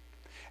contribution.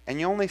 And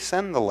you only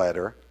send the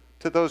letter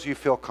to those you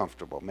feel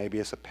comfortable. Maybe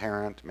it's a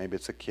parent, maybe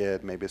it's a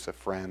kid, maybe it's a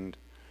friend,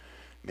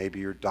 maybe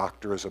your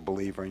doctor is a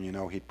believer and you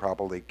know he'd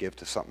probably give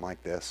to something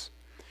like this.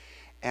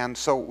 And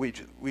so we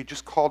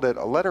just called it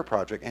a letter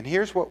project. And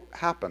here's what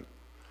happened.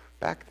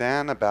 Back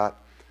then, about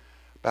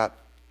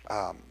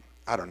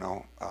I don't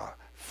know,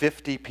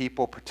 50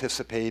 people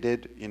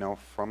participated, you know,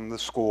 from the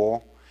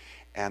school,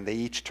 and they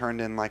each turned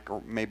in like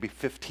maybe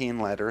 15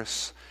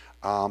 letters,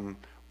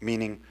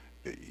 meaning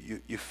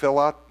you fill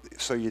out,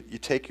 so you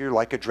take your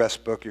like address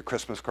book, your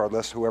Christmas card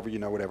list, whoever you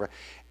know, whatever,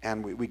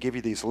 and we give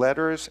you these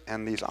letters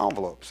and these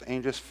envelopes, and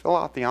you just fill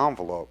out the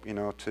envelope, you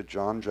know, to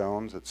John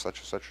Jones at such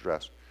and such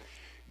address.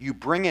 You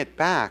bring it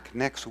back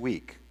next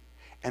week,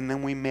 and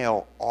then we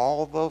mail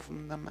all of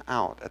them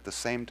out at the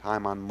same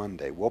time on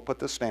Monday. We'll put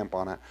the stamp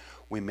on it.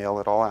 We mail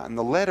it all out. And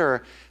the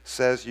letter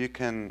says you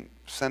can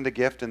send a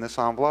gift in this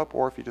envelope,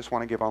 or if you just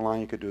want to give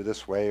online, you could do it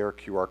this way, or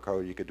QR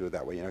code, you could do it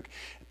that way, you know,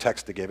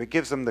 text to give. It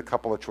gives them the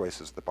couple of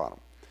choices at the bottom.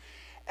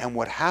 And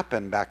what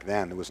happened back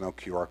then, there was no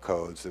QR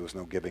codes, there was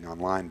no giving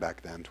online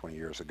back then 20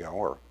 years ago,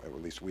 or at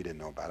least we didn't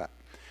know about it.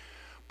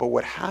 But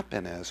what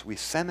happened is we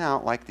sent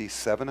out like these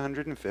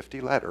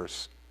 750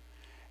 letters,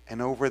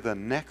 and over the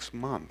next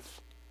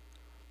month,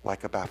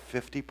 like about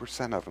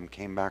 50% of them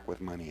came back with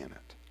money in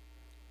it.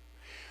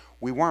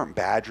 We weren't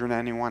badgering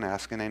anyone,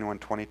 asking anyone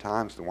 20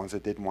 times. The ones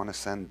that didn't want to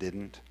send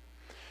didn't.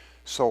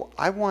 So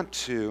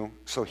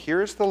so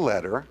here's the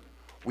letter.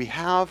 We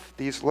have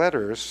these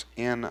letters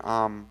in,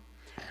 we're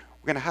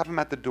going to have them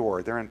at the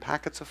door. They're in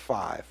packets of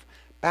 5.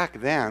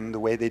 Back then, the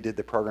way they did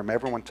the program,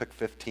 everyone took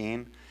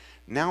 15.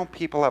 Now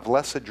people have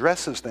less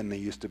addresses than they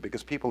used to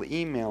because people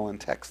email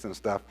and text and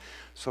stuff.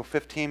 So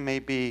 15 may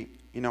be,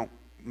 you know,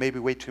 maybe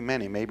way too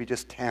many, maybe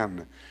just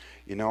 10,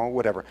 you know,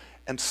 whatever.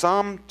 And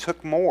some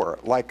took more.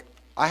 Like,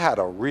 I had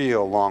a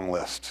real long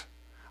list.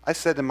 I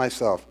said to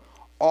myself,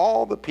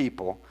 all the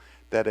people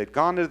that had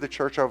gone to the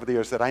church over the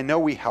years that I know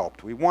we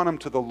helped, we won them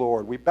to the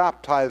Lord, we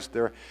baptized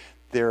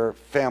their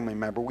family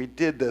member, we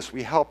did this,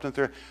 we helped them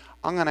through,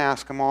 I'm going to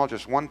ask them all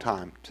just one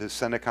time to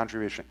send a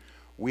contribution.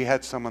 We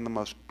had some of the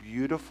most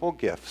beautiful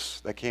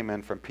gifts that came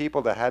in from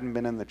people that hadn't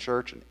been in the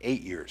church in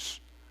 8 years.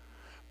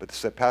 But they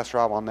said, Pastor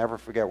Rob, I'll never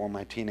forget when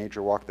my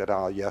teenager walked that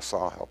aisle. Yes,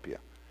 I'll help you.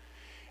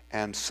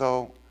 And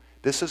so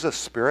this is a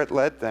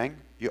Spirit-led thing.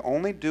 You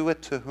only do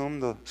it to whom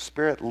the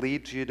Spirit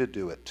leads you to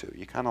do it to.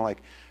 You kind of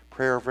like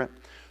pray over it.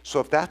 So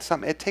if that's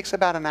something, it takes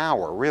about an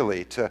hour,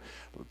 really, to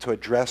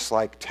address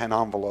like 10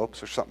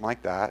 envelopes or something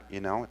like that.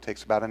 You know, it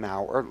takes about an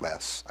hour or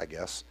less, I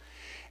guess.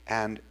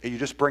 And you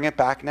just bring it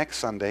back next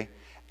Sunday,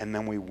 and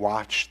then we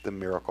watch the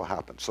miracle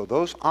happen. So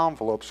those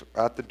envelopes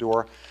are at the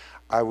door.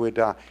 I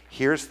would,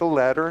 here's the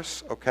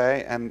letters,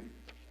 okay, and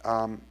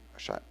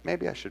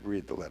maybe I should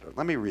read the letter.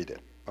 Let me read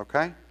it,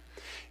 okay?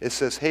 It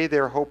says, hey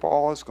there, hope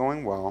all is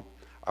going well.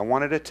 I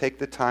wanted to take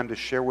the time to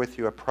share with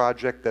you a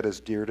project that is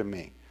dear to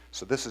me.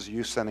 So this is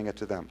you sending it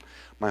to them.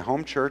 My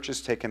home church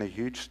has taken a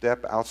huge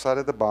step outside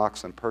of the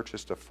box and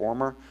purchased a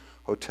former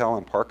hotel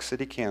in Park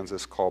City,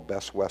 Kansas called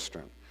Best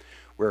Western.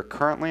 We're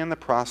currently in the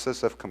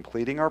process of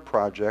completing our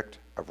project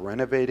of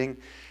renovating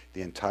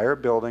the entire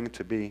building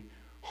to be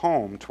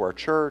home to our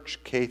church,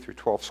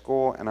 K-12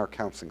 school, and our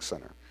counseling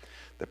center.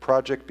 The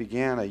project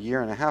began a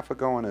year and a half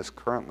ago and is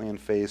currently in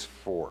phase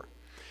 4.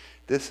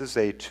 This is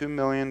a $2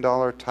 million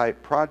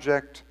type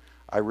project.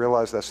 I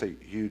realize that's a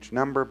huge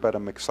number, but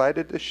I'm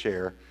excited to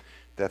share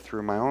that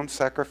through my own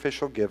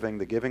sacrificial giving,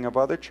 the giving of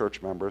other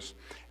church members,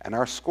 and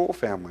our school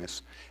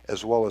families,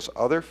 as well as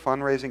other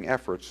fundraising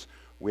efforts,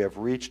 we have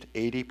reached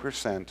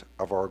 80%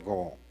 of our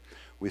goal.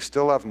 We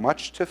still have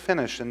much to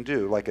finish and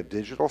do, like a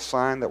digital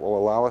sign that will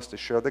allow us to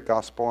share the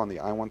gospel on the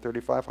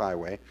I-135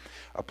 highway,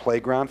 a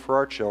playground for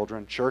our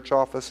children, church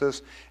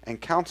offices, and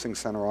counseling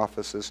center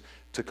offices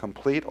to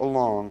complete,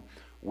 along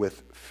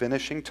with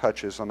finishing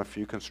touches on a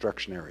few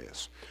construction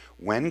areas.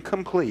 When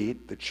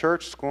complete, the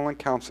church, school, and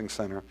counseling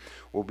center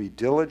will be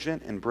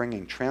diligent in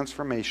bringing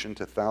transformation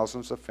to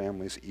thousands of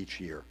families each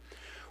year.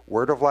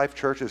 Word of Life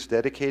Church is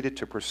dedicated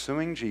to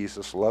pursuing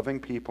Jesus, loving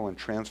people, and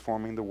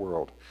transforming the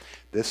world.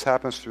 This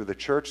happens through the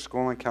church,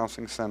 school, and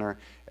counseling center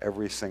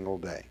every single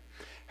day.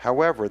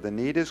 However, the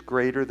need is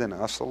greater than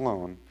us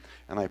alone,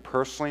 and I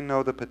personally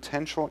know the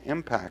potential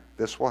impact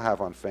this will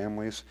have on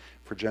families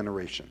for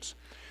generations.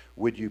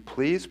 Would you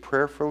please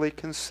prayerfully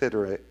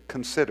consider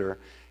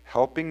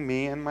helping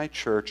me and my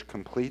church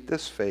complete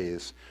this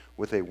phase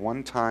with a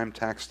one-time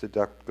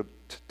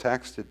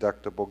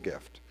tax-deductible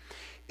gift?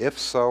 If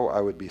so,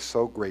 I would be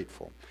so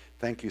grateful.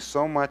 Thank you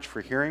so much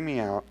for hearing me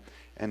out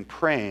and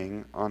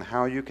praying on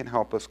how you can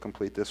help us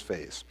complete this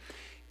phase.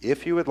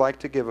 If you would like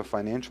to give a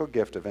financial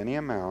gift of any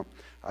amount,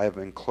 I have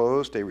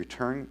enclosed a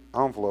return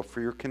envelope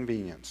for your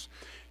convenience.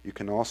 You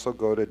can also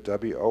go to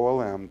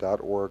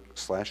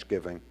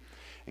wolm.org/giving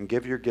and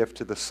give your gift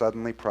to the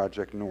Suddenly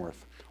Project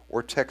North,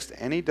 or text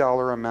any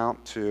dollar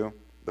amount to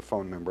the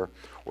phone number,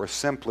 or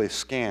simply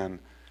scan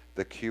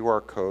the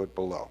QR code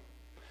below.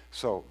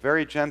 So,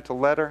 very gentle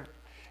letter,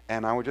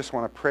 and I would just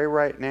want to pray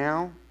right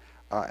now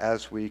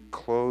as we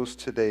close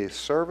today's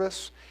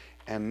service.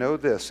 And know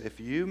this, if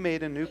you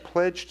made a new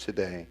pledge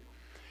today,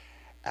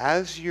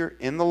 as you're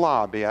in the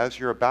lobby, as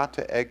you're about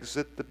to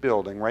exit the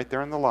building, right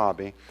there in the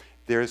lobby,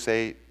 there's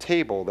a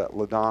table that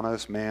LaDonna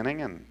is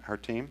manning and her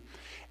team.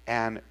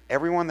 And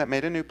everyone that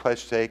made a new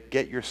pledge today,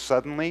 get your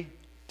Suddenly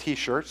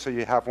t-shirt, so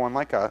you have one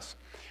like us.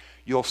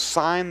 You'll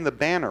sign the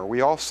banner.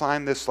 We all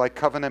sign this like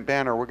covenant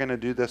banner. We're going to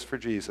do this for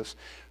Jesus.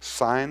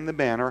 Sign the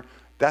banner.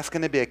 That's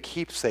going to be a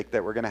keepsake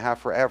that we're going to have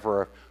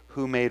forever of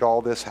who made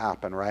all this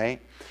happen,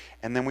 right?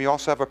 And then we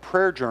also have a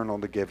prayer journal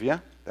to give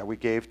you that we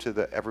gave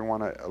to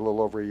everyone a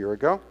little over a year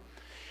ago.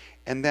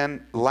 And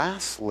then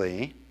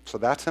lastly, so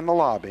that's in the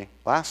lobby,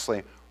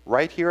 lastly,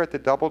 right here at the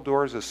double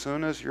doors, as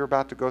soon as you're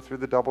about to go through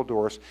the double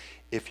doors,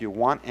 if you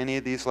want any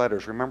of these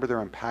letters, remember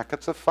they're in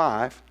packets of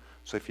 5,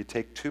 so if you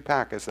take 2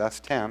 packets, that's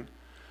 10.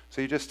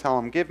 So you just tell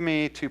them, give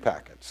me 2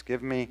 packets.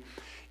 Give me,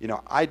 you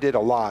know, I did a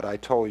lot, I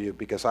told you,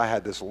 because I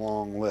had this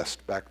long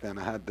list back then.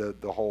 I had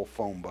the whole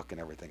phone book and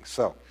everything.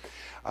 So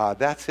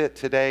that's it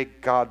today.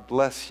 God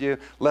bless you.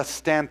 Let's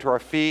stand to our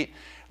feet.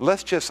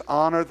 Let's just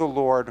honor the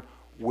Lord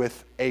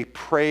with a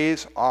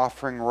praise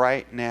offering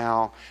right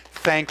now.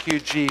 Thank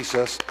you,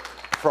 Jesus,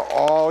 for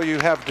all you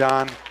have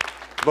done.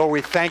 Lord,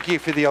 we thank you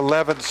for the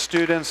 11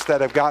 students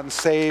that have gotten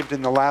saved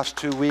in the last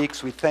 2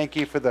 weeks. We thank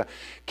you for the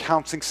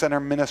counseling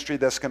center ministry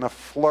that's going to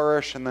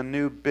flourish in the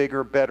new,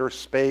 bigger, better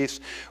space.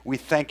 We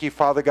thank you,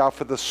 Father God,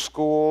 for the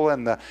school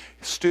and the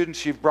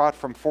students you've brought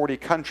from 40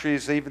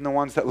 countries, even the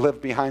ones that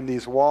live behind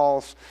these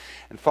walls.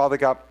 And Father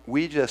God,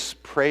 we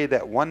just pray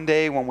that one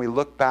day when we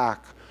look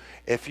back,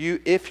 if you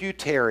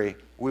tarry,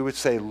 we would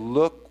say,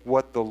 look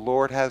what the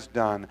Lord has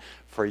done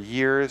for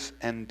years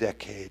and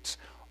decades.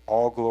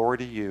 All glory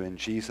to you in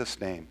Jesus'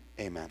 name.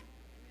 Amen.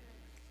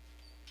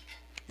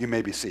 You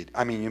may be seated.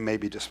 You may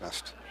be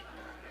dismissed.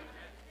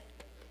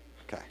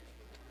 Okay.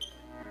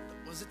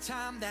 There was a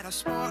time that I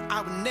swore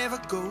I would never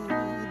go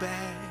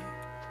back.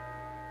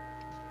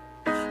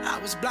 I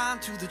was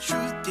blind to the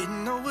truth,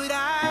 didn't know what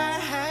I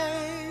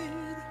had.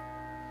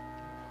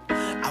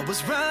 I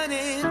was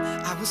running,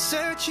 I was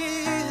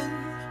searching,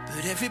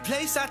 but every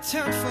place I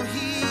turned for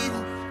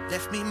healing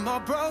left me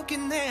more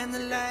broken than the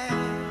last.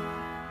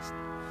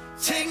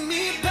 Take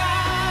me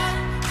back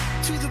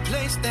to the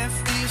place that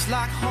feels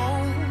like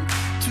home,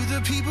 to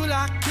the people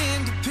I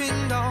can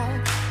depend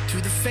on,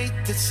 to the faith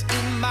that's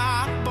in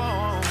my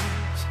bones.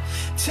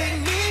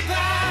 Take me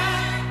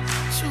back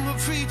to a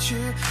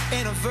preacher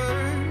and a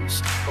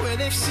verse where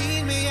they've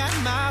seen me at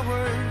my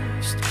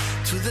worst,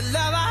 to the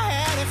love I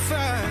had at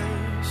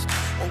first.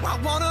 Oh, I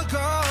wanna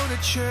go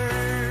to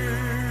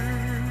church.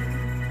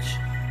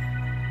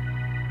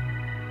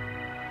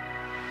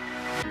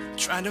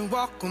 Trying to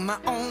walk on my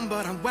own,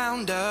 but I'm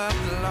wound up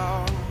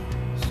lost.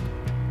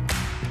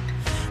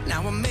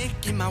 Now I'm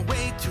making my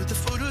way to the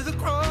foot of the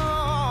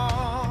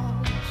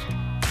cross.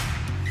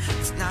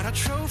 It's not a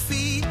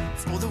trophy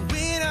for the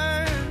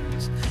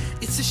winners,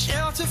 it's a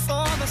shelter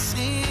for the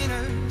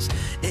sinners,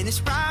 and it's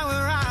right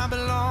where I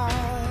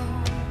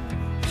belong.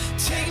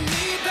 Take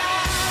me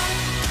back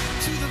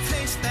to the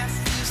place that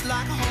feels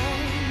like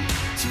home,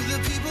 to the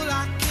people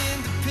I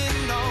can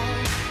depend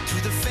on,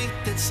 to the faith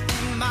that's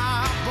in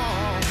my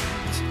bones.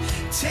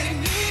 Take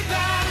me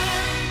back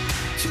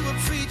to a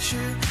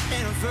preacher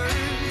and a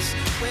verse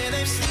where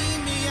they've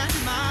seen me at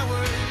my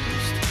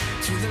worst,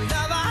 to the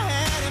love I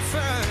had at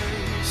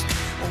first.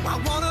 Oh, I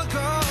wanna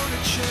go to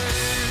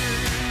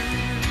church.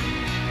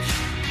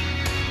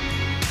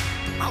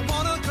 I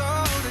wanna